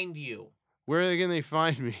 Find you. Where can they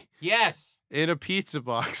find me? Yes. In a pizza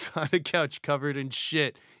box on a couch covered in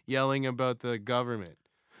shit, yelling about the government.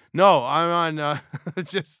 No, I'm on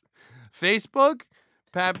just Facebook,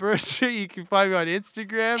 Pat Bircher. You can find me on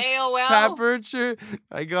Instagram, AOL. Pat Bircher.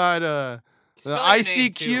 I got the Spell your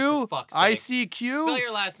name, too, ICQ, for fuck's sake. Spell ICQ,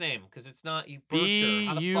 your last name, because it's not you. Bircher.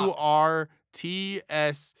 How the fuck?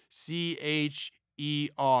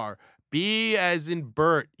 BURTSCHER. B as in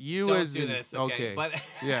Bert. U Don't as do in this, okay? But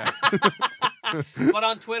Yeah. but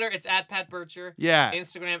on Twitter, it's at Pat Bircher. Yeah.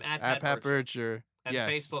 Instagram at Pat Bircher. Bircher. And Yes.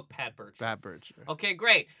 Facebook, Pat Bircher. Pat Bircher. Okay,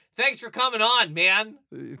 great. Thanks for coming on, man.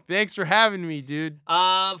 Thanks for having me, dude.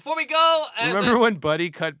 Before we go, as Remember when Buddy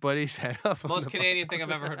cut Buddy's head off? most Canadian thing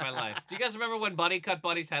I've ever heard in my life. Do you guys remember when Buddy cut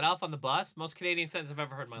Buddy's head off on the bus? Most Canadian sentence I've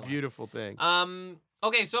ever heard in my life. Beautiful thing.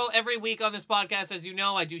 Okay, so every week on this podcast, as you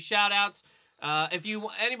know, I do shout outs. If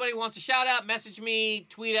anybody wants a shout out, message me,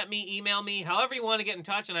 tweet at me, email me, however you want to get in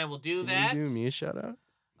touch, and I will do that. Can you do me a shout out?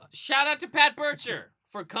 Shout out to Pat Bircher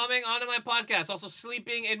for coming onto my podcast, also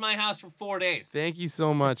sleeping in my house for 4 days. Thank you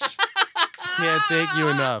so much. Can't thank you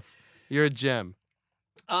enough. You're a gem.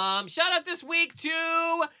 Shout out this week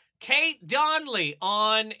to Kate Donnelly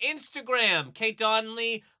on Instagram. Kate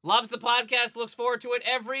Donnelly loves the podcast, looks forward to it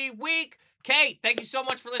every week. Kate, thank you so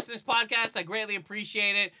much for listening to this podcast. I greatly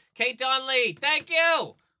appreciate it. Kate Donnelly, thank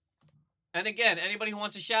you. And again, anybody who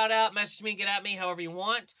wants a shout out, message me, get at me, however you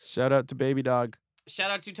want. Shout out to Baby Dog. Shout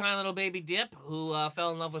out to tiny little baby Dip, who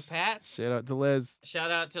fell in love with Pat. Shout out to Liz. Shout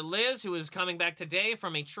out to Liz, who is coming back today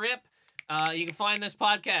from a trip. You can find this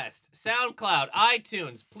podcast, SoundCloud,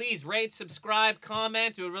 iTunes. Please rate, subscribe,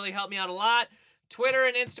 comment. It would really help me out a lot. Twitter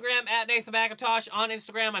and Instagram, at Nathan McIntosh. On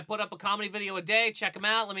Instagram, I put up a comedy video a day. Check them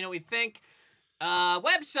out. Let me know what you think.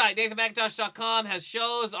 Website, NathanMcIntosh.com, has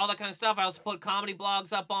shows, all that kind of stuff. I also put comedy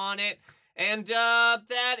blogs up on it. And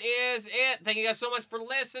that is it. Thank you guys so much for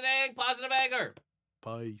listening. Positive Anger.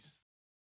 Peace.